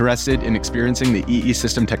 Interested in experiencing the EE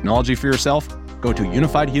System technology for yourself? Go to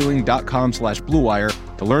unifiedhealing.com/Blue Wire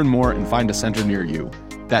to learn more and find a center near you.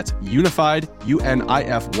 That's unified,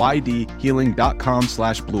 UNIFYD,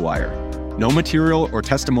 healing.com/Blue Wire. No material or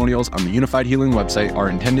testimonials on the Unified Healing website are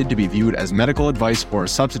intended to be viewed as medical advice or a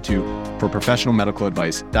substitute for professional medical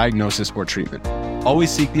advice, diagnosis, or treatment. Always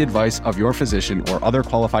seek the advice of your physician or other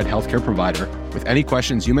qualified healthcare provider with any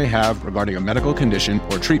questions you may have regarding a medical condition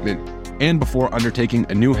or treatment, and before undertaking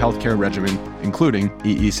a new healthcare regimen, including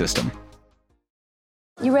EE system.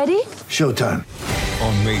 You ready? Showtime.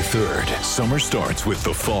 On May 3rd, summer starts with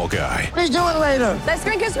The Fall Guy. Let's do it later. Let's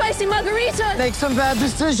drink a spicy margarita. Make some bad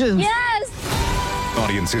decisions. Yes!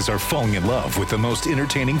 Audiences are falling in love with the most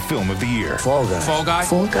entertaining film of the year. Fall Guy. Fall Guy?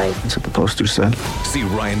 Fall guy. That's what the poster said. See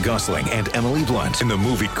Ryan Gosling and Emily Blunt in the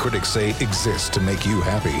movie critics say exists to make you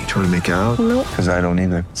happy. Trying to make it out? Nope. Because I don't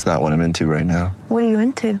either. It's not what I'm into right now. What are you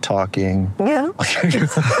into? Talking. Yeah.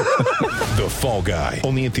 The Fall Guy.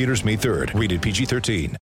 Only in theaters May 3rd. Rated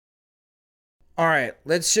PG-13. All right,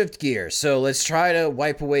 let's shift gears. So let's try to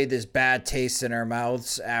wipe away this bad taste in our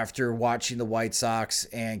mouths after watching the White Sox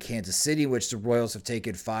and Kansas City, which the Royals have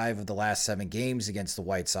taken 5 of the last 7 games against the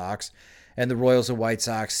White Sox. And the Royals and White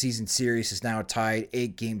Sox season series is now tied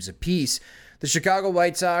 8 games apiece. The Chicago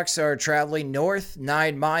White Sox are traveling north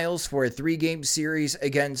 9 miles for a 3-game series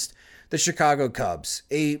against the Chicago Cubs,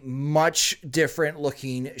 a much different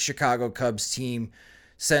looking Chicago Cubs team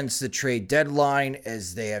since the trade deadline,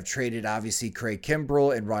 as they have traded obviously Craig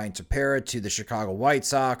Kimbrell and Ryan Tepera to the Chicago White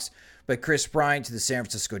Sox, but Chris Bryant to the San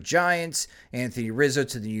Francisco Giants, Anthony Rizzo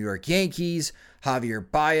to the New York Yankees, Javier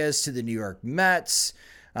Baez to the New York Mets,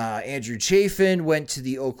 Andrew Chafin went to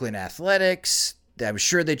the Oakland Athletics. I'm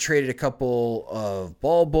sure they traded a couple of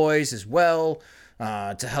ball boys as well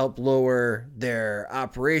to help lower their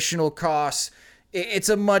operational costs. It's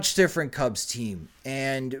a much different Cubs team.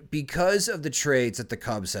 And because of the trades that the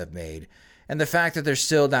Cubs have made and the fact that they're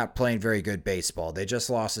still not playing very good baseball, they just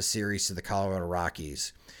lost a series to the Colorado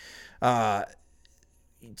Rockies.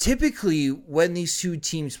 Typically, when these two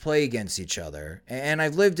teams play against each other, and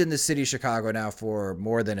I've lived in the city of Chicago now for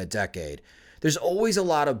more than a decade, there's always a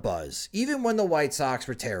lot of buzz. Even when the White Sox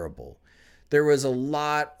were terrible, there was a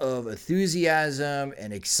lot of enthusiasm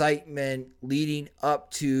and excitement leading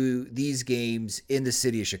up to these games in the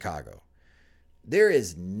city of Chicago. There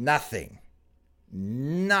is nothing.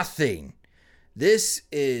 This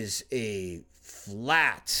is a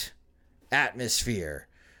flat atmosphere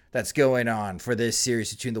that's going on for this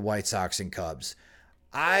series between the White Sox and Cubs.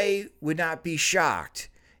 I would not be shocked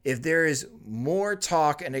if there is more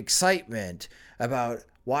talk and excitement about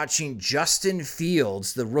watching Justin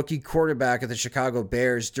Fields, the rookie quarterback of the Chicago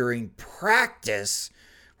Bears, during practice.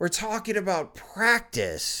 We're talking about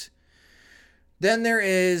practice. Then there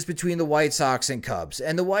is between the White Sox and Cubs.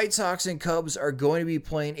 And the White Sox and Cubs are going to be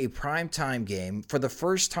playing a primetime game for the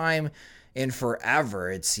first time in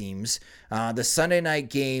forever, it seems. The Sunday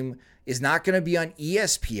night game is not going to be on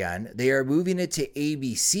ESPN. They are moving it to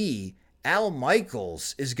ABC. Al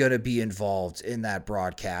Michaels is going to be involved in that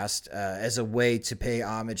broadcast as a way to pay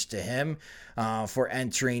homage to him for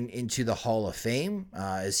entering into the Hall of Fame,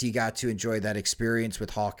 as he got to enjoy that experience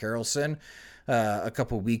with Hawk Harrelson a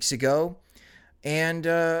couple weeks ago. And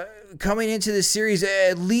coming into this series,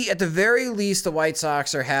 at the very least, the White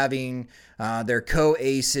Sox are having their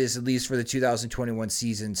co-aces, at least for the 2021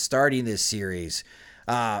 season, starting this series.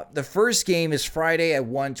 The first game is Friday at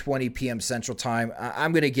 1:20 p.m. Central Time.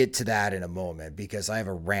 I'm going to get to that in a moment because I have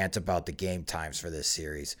a rant about the game times for this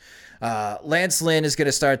series. Lance Lynn is going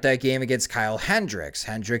to start that game against Kyle Hendricks.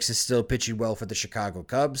 Hendricks is still pitching well for the Chicago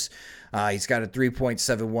Cubs. He's got a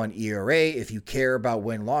 3.71 ERA. If you care about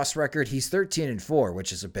win-loss record, he's 13-4,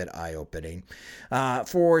 which is a bit eye-opening.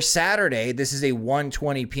 For Saturday, this is a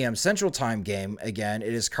 1:20 p.m. Central Time game. Again,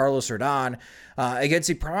 it is Carlos Rodon against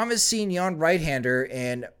a promising young right-hander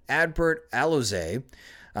in Adbert Alzolay.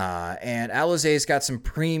 And Alzolay's got some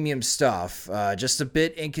premium stuff, just a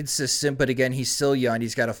bit inconsistent, but again, he's still young.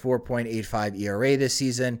 He's got a 4.85 ERA this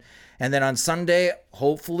season. And then on Sunday,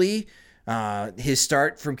 hopefully, his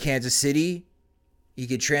start from Kansas City, he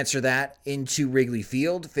could transfer that into Wrigley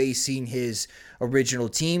Field, facing his original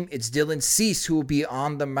team. It's Dylan Cease who will be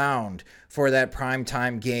on the mound for that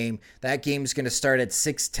primetime game. That game is going to start at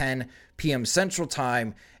 6:10 p.m. Central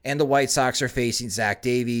Time, and the White Sox are facing Zach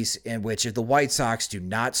Davies, in which if the White Sox do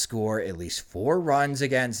not score at least 4 runs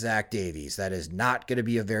against Zach Davies, that is not going to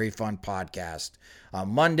be a very fun podcast on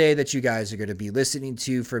Monday that you guys are going to be listening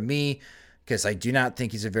to from me, because I do not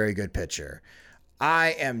think he's a very good pitcher.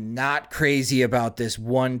 I am not crazy about this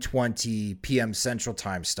 1:20 p.m. Central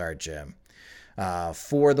Time start, Jim,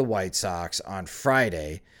 for the White Sox on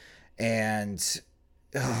Friday. And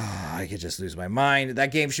I could just lose my mind.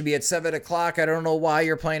 That game should be at 7 o'clock. I don't know why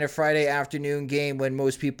you're playing a Friday afternoon game when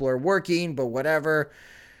most people are working, but whatever.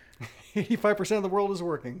 85% of the world is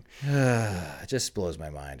working. It just blows my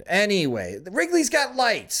mind. Anyway, Wrigley's got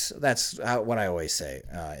lights. That's what I always say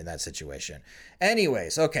in that situation.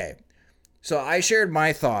 Anyways, okay. So I shared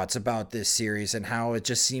my thoughts about this series and how it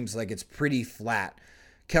just seems like it's pretty flat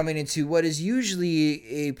coming into what is usually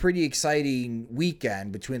a pretty exciting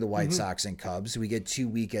weekend between the White Sox and Cubs. We get 2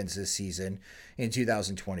 weekends this season in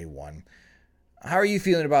 2021. How are you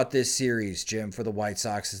feeling about this series, Jim, for the White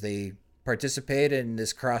Sox as they participate in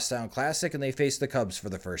this Crosstown Classic and they face the Cubs for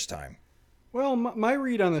the first time? Well, my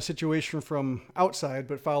read on the situation from outside,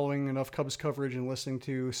 but following enough Cubs coverage and listening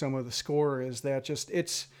to some of the score, is that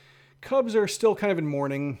Cubs are still kind of in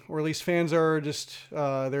mourning, or at least fans are just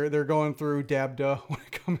they're going through dabda when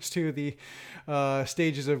it comes to the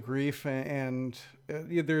stages of grief. And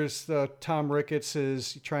there's Tom Ricketts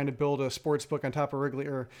is trying to build a sports book on top of Wrigley,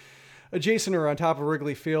 or adjacent or on top of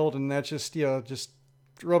Wrigley Field, and that's just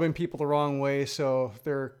rubbing people the wrong way. So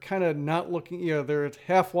they're kind of not looking, they're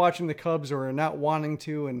half watching the Cubs or not wanting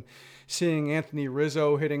to, and seeing Anthony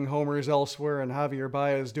Rizzo hitting homers elsewhere and Javier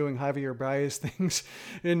Baez doing Javier Baez things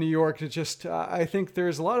in New York. It's just, I think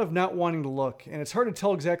there's a lot of not wanting to look, and it's hard to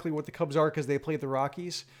tell exactly what the Cubs are because they played the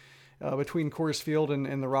Rockies between Coors Field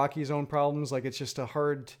and the Rockies' own problems. Like, it's just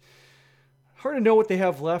hard to know what they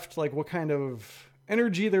have left, like what kind of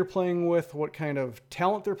energy they're playing with, what kind of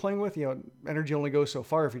talent they're playing with. Energy only goes so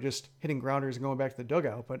far if you're just hitting grounders and going back to the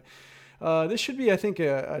dugout. But this should be, I think,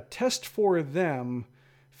 a test for them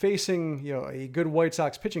facing a good White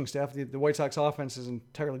Sox pitching staff. The White Sox offense is an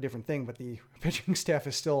entirely different thing, but the pitching staff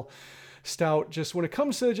is still stout just when it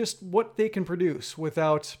comes to just what they can produce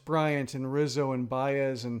without Bryant and Rizzo and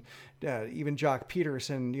Baez and even Jock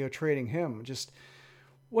Peterson, trading him. Just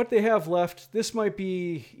what they have left, this might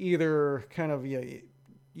be either kind of,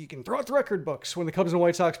 you can throw out the record books when the Cubs and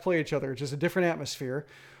White Sox play each other, just a different atmosphere.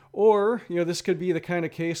 Or, this could be the kind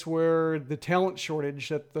of case where the talent shortage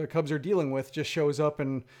that the Cubs are dealing with just shows up,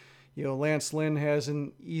 and, Lance Lynn has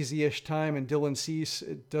an easy-ish time, and Dylan Cease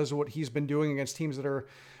does what he's been doing against teams that are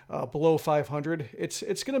below 500. It's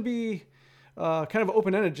going to be kind of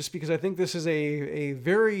open-ended, just because I think this is a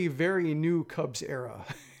very, very new Cubs era.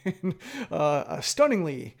 A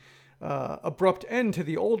stunningly abrupt end to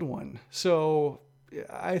the old one. So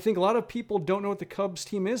I think a lot of people don't know what the Cubs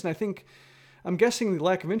team is, and I'm guessing the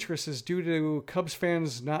lack of interest is due to Cubs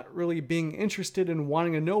fans not really being interested in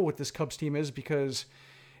wanting to know what this Cubs team is, because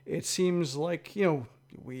it seems like,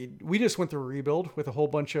 we just went through a rebuild with a whole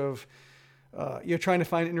bunch of, trying to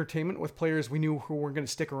find entertainment with players we knew who weren't going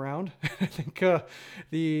to stick around. I think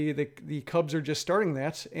the Cubs are just starting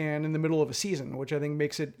that, and in the middle of a season, which I think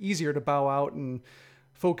makes it easier to bow out and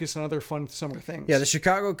focus on other fun summer things. Yeah, the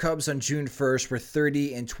Chicago Cubs on June 1st were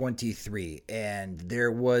 30-23, and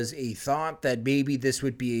there was a thought that maybe this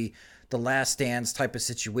would be the last dance type of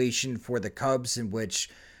situation for the Cubs, in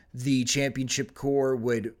which the championship core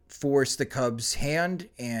would force the Cubs' hand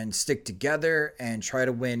and stick together and try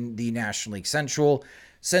to win the National League Central.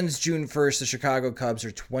 Since June 1st, the Chicago Cubs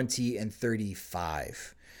are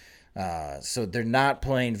 20-35. So they're not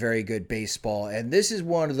playing very good baseball. And this is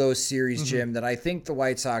one of those series, Jim, that I think the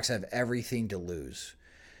White Sox have everything to lose.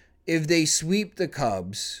 If they sweep the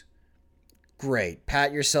Cubs, great.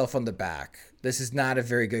 Pat yourself on the back. This is not a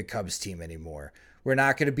very good Cubs team anymore. We're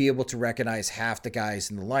not going to be able to recognize half the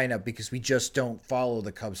guys in the lineup because we just don't follow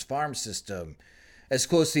the Cubs farm system as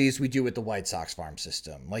closely as we do with the White Sox farm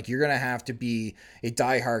system. Like, you're going to have to be a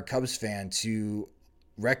diehard Cubs fan to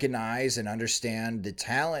recognize and understand the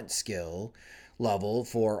talent skill level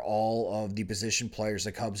for all of the position players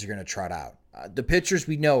the Cubs are going to trot out. The pitchers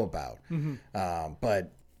we know about,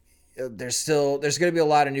 but there's going to be a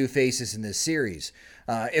lot of new faces in this series.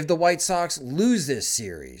 If the White Sox lose this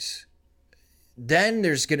series, then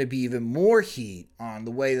there's going to be even more heat on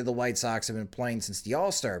the way that the White Sox have been playing since the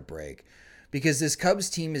All-Star break, because this Cubs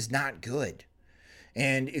team is not good.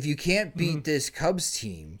 And if you can't beat this Cubs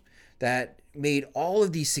team that made all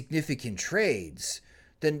of these significant trades,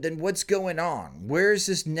 then what's going on? Where's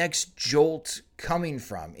this next jolt coming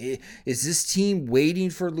from? Is this team waiting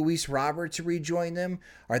for Luis Robert to rejoin them?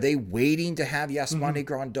 Are they waiting to have Yasmani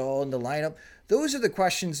Grandal in the lineup? Those are the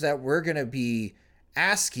questions that we're going to be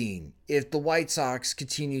asking if the White Sox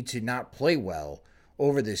continue to not play well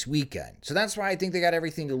over this weekend. So that's why I think they got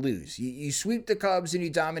everything to lose. You sweep the Cubs and you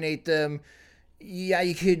dominate them. Yeah,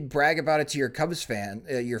 you could brag about it to your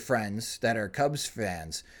your friends that are Cubs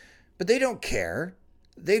fans, but they don't care.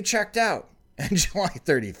 They've checked out on July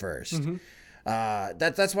 31st.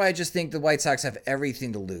 That's why I just think the White Sox have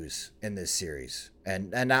everything to lose in this series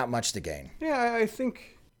and not much to gain. Yeah, I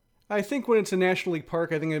think when it's a National League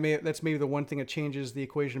Park, I think that's maybe the one thing that changes the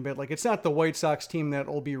equation a bit. Like, it's not the White Sox team that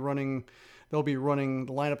will be running. They'll be running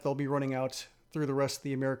the lineup. They'll be running out through the rest of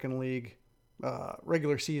the American League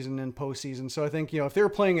regular season and postseason. So I think, if they were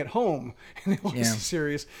playing at home and they lost the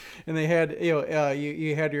series, and they had, you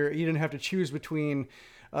didn't have to choose between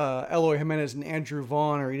Eloy Jimenez and Andrew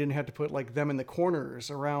Vaughn, or you didn't have to put like them in the corners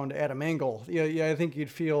around Adam Engel. Yeah, I think you'd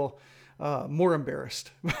feel more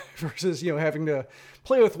embarrassed versus having to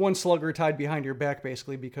play with one slugger tied behind your back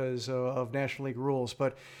basically because of National League rules.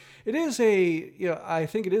 But it is I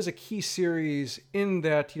think it is a key series in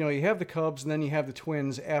that you have the Cubs and then you have the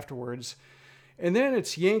Twins afterwards, and then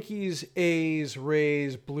it's Yankees, A's,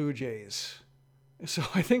 Rays, Blue Jays. So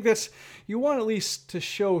I think you want at least to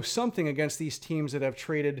show something against these teams that have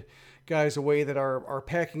traded guys away that are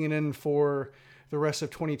packing it in for the rest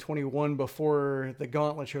of 2021 before the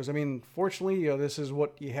gauntlet shows. I mean, fortunately, this is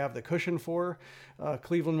what you have the cushion for.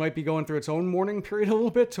 Cleveland might be going through its own mourning period a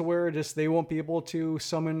little bit to where they won't be able to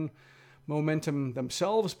summon momentum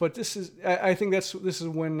themselves. But I think this is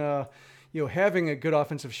when having a good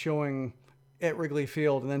offensive showing at Wrigley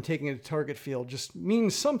Field and then taking it to Target Field just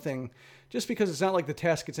means something. Just because it's not like the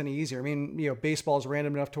task gets any easier. I mean, baseball is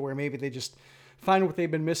random enough to where maybe they just find what they've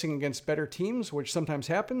been missing against better teams, which sometimes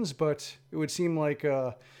happens, but it would seem like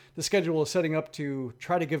the schedule is setting up to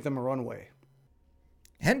try to give them a runway.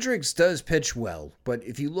 Hendricks does pitch well, but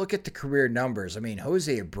if you look at the career numbers, I mean,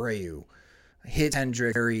 Jose Abreu hit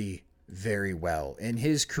Hendricks very, very well. In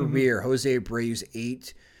his career, Jose Abreu's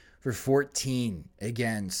 8 for 14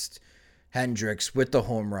 against Hendricks with the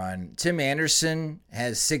home run. Tim Anderson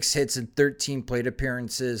has 6 hits and 13 plate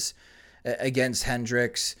appearances against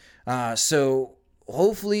Hendricks. So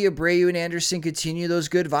hopefully Abreu and Anderson continue those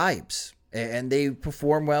good vibes and they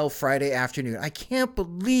perform well Friday afternoon. I can't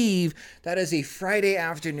believe that is a Friday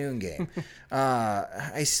afternoon game.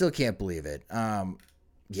 I still can't believe it.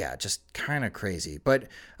 Yeah, just kind of crazy. But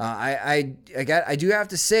I do have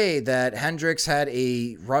to say that Hendricks had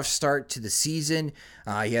a rough start to the season.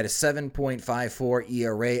 He had a 7.54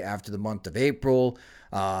 ERA after the month of April,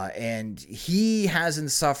 and he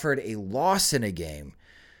hasn't suffered a loss in a game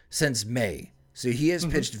since May. So he has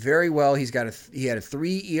pitched very well. He had a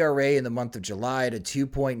 3 ERA in the month of July and a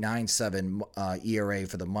 2.97 ERA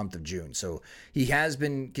for the month of June. So he has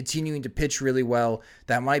been continuing to pitch really well.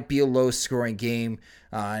 That might be a low-scoring game,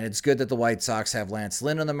 and it's good that the White Sox have Lance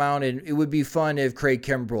Lynn on the mound. And it would be fun if Craig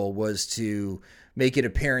Kimbrell was to make an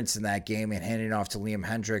appearance in that game and hand it off to Liam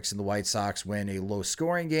Hendricks and the White Sox win a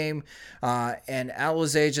low-scoring game. And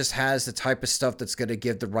Alizé just has the type of stuff that's going to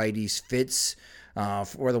give the righties fits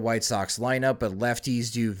for the White Sox lineup, but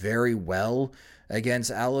lefties do very well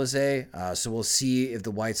against Alizé. So we'll see if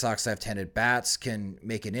the White Sox left-handed bats can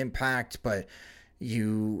make an impact, but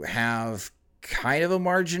you have kind of a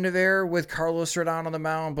margin of error with Carlos Rodon on the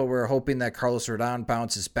mound, but we're hoping that Carlos Rodon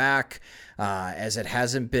bounces back, as it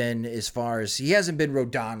hasn't been he hasn't been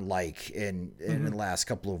Rodon-like in the last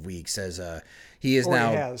couple of weeks, as he is now.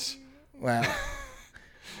 He has. Well,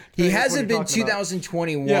 he hasn't been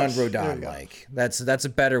 2021 yes, Rodon-like. That's a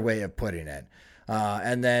better way of putting it.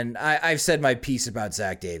 And then I've said my piece about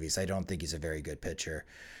Zach Davies. I don't think he's a very good pitcher.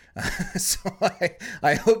 So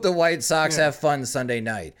I hope the White Sox have fun Sunday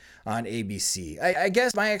night on ABC. I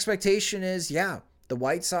guess my expectation is, the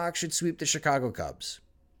White Sox should sweep the Chicago Cubs.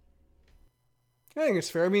 I think it's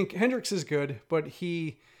fair. I mean, Hendricks is good, but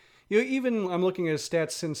he... even I'm looking at his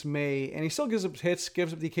stats since May, and he still gives up hits,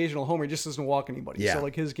 gives up the occasional homer. He just doesn't walk anybody. Yeah. So,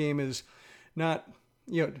 his game is not,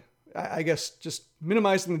 I guess just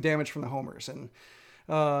minimizing the damage from the homers. And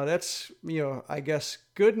that's, I guess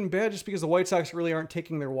good and bad just because the White Sox really aren't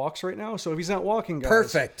taking their walks right now. So if he's not walking guys.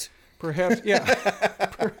 Perfect. Perhaps,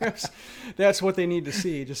 perhaps that's what they need to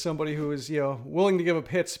see. Just somebody who is, willing to give up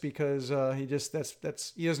hits because he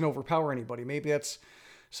doesn't overpower anybody. Maybe that's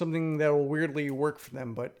something that will weirdly work for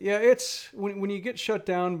them. But yeah, it's when you get shut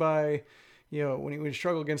down by, when you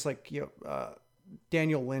struggle against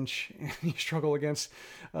Daniel Lynch, and you struggle against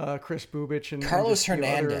Chris Bubich and Carlos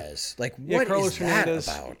Hernandez. What Carlos is Hernandez,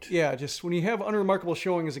 that about? Yeah, just when you have unremarkable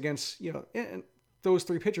showings against, and those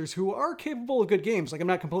 3 pitchers who are capable of good games. I'm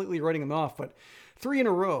not completely writing them off, but 3 in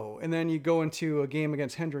a row, and then you go into a game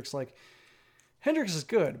against Hendricks. Hendricks is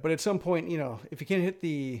good, but at some point, if you can't hit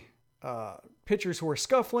the pitchers who are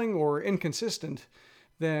scuffling or inconsistent,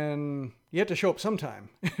 then you have to show up sometime.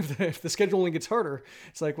 If the schedule only gets harder,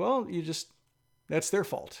 it's that's their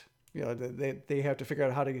fault. They have to figure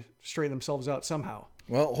out how to straighten themselves out somehow.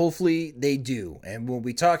 Well, hopefully they do. And when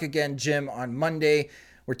we talk again, Jim, on Monday,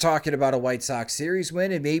 we're talking about a White Sox series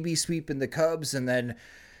win and maybe sweeping the Cubs, and then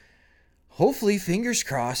hopefully, fingers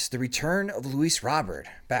crossed, the return of Luis Robert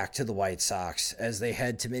back to the White Sox as they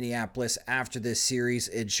head to Minneapolis after this series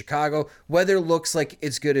in Chicago. Weather looks like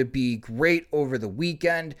it's going to be great over the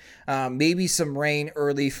weekend. Maybe some rain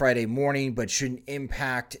early Friday morning, but shouldn't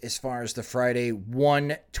impact as far as the Friday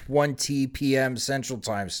 1:20 p.m. Central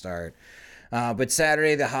Time start. But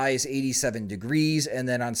Saturday, the high is 87 degrees, and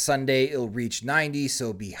then on Sunday, it'll reach 90, so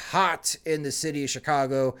it'll be hot in the city of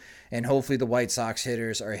Chicago, and hopefully the White Sox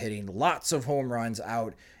hitters are hitting lots of home runs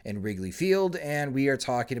out in Wrigley Field, and we are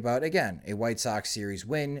talking about, again, a White Sox series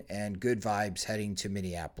win and good vibes heading to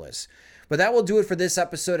Minneapolis. But that will do it for this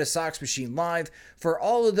episode of Sox Machine Live. For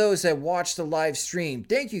all of those that watched the live stream,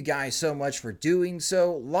 thank you guys so much for doing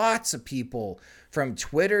so. Lots of people from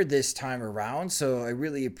Twitter this time around, so I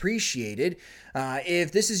really appreciate it.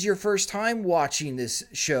 If this is your first time watching this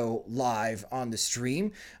show live on the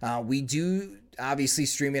stream, we do obviously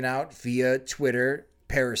stream it out via Twitter,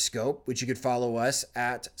 Periscope, which you could follow us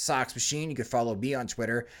at Sox Machine. You could follow me on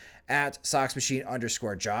Twitter at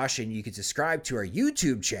SoxMachine_Josh, and you can subscribe to our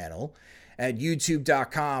YouTube channel at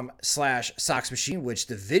youtube.com/SoxMachine, which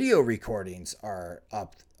the video recordings are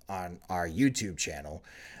up on our YouTube channel.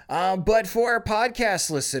 But for our podcast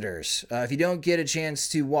listeners, if you don't get a chance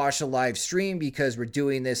to watch a live stream because we're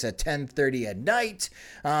doing this at 10:30 at night,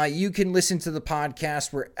 you can listen to the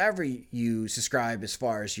podcast wherever you subscribe as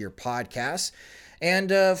far as your podcasts.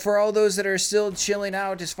 And for all those that are still chilling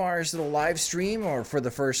out as far as the live stream or for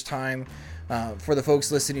the first time, for the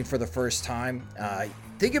folks listening for the first time,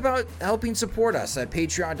 think about helping support us at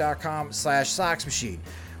patreon.com/SoxMachine,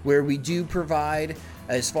 where we do provide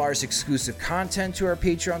as far as exclusive content to our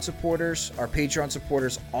Patreon supporters. Our Patreon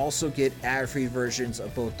supporters also get ad-free versions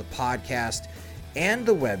of both the podcast and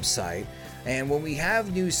the website. And when we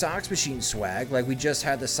have new Sox Machine swag, like we just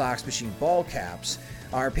had the Sox Machine ball caps,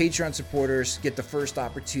 our Patreon supporters get the first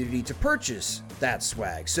opportunity to purchase that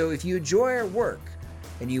swag. So if you enjoy our work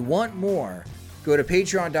and you want more, go to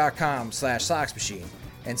patreon.com/SoxMachine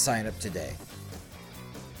and sign up today.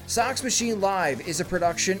 Sox Machine Live is a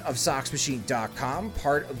production of SoxMachine.com,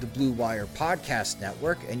 part of the Blue Wire Podcast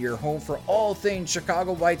Network, and your home for all things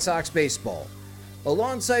Chicago White Sox baseball.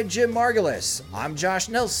 Alongside Jim Margulis, I'm Josh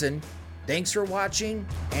Nelson. Thanks for watching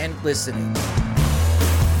and listening.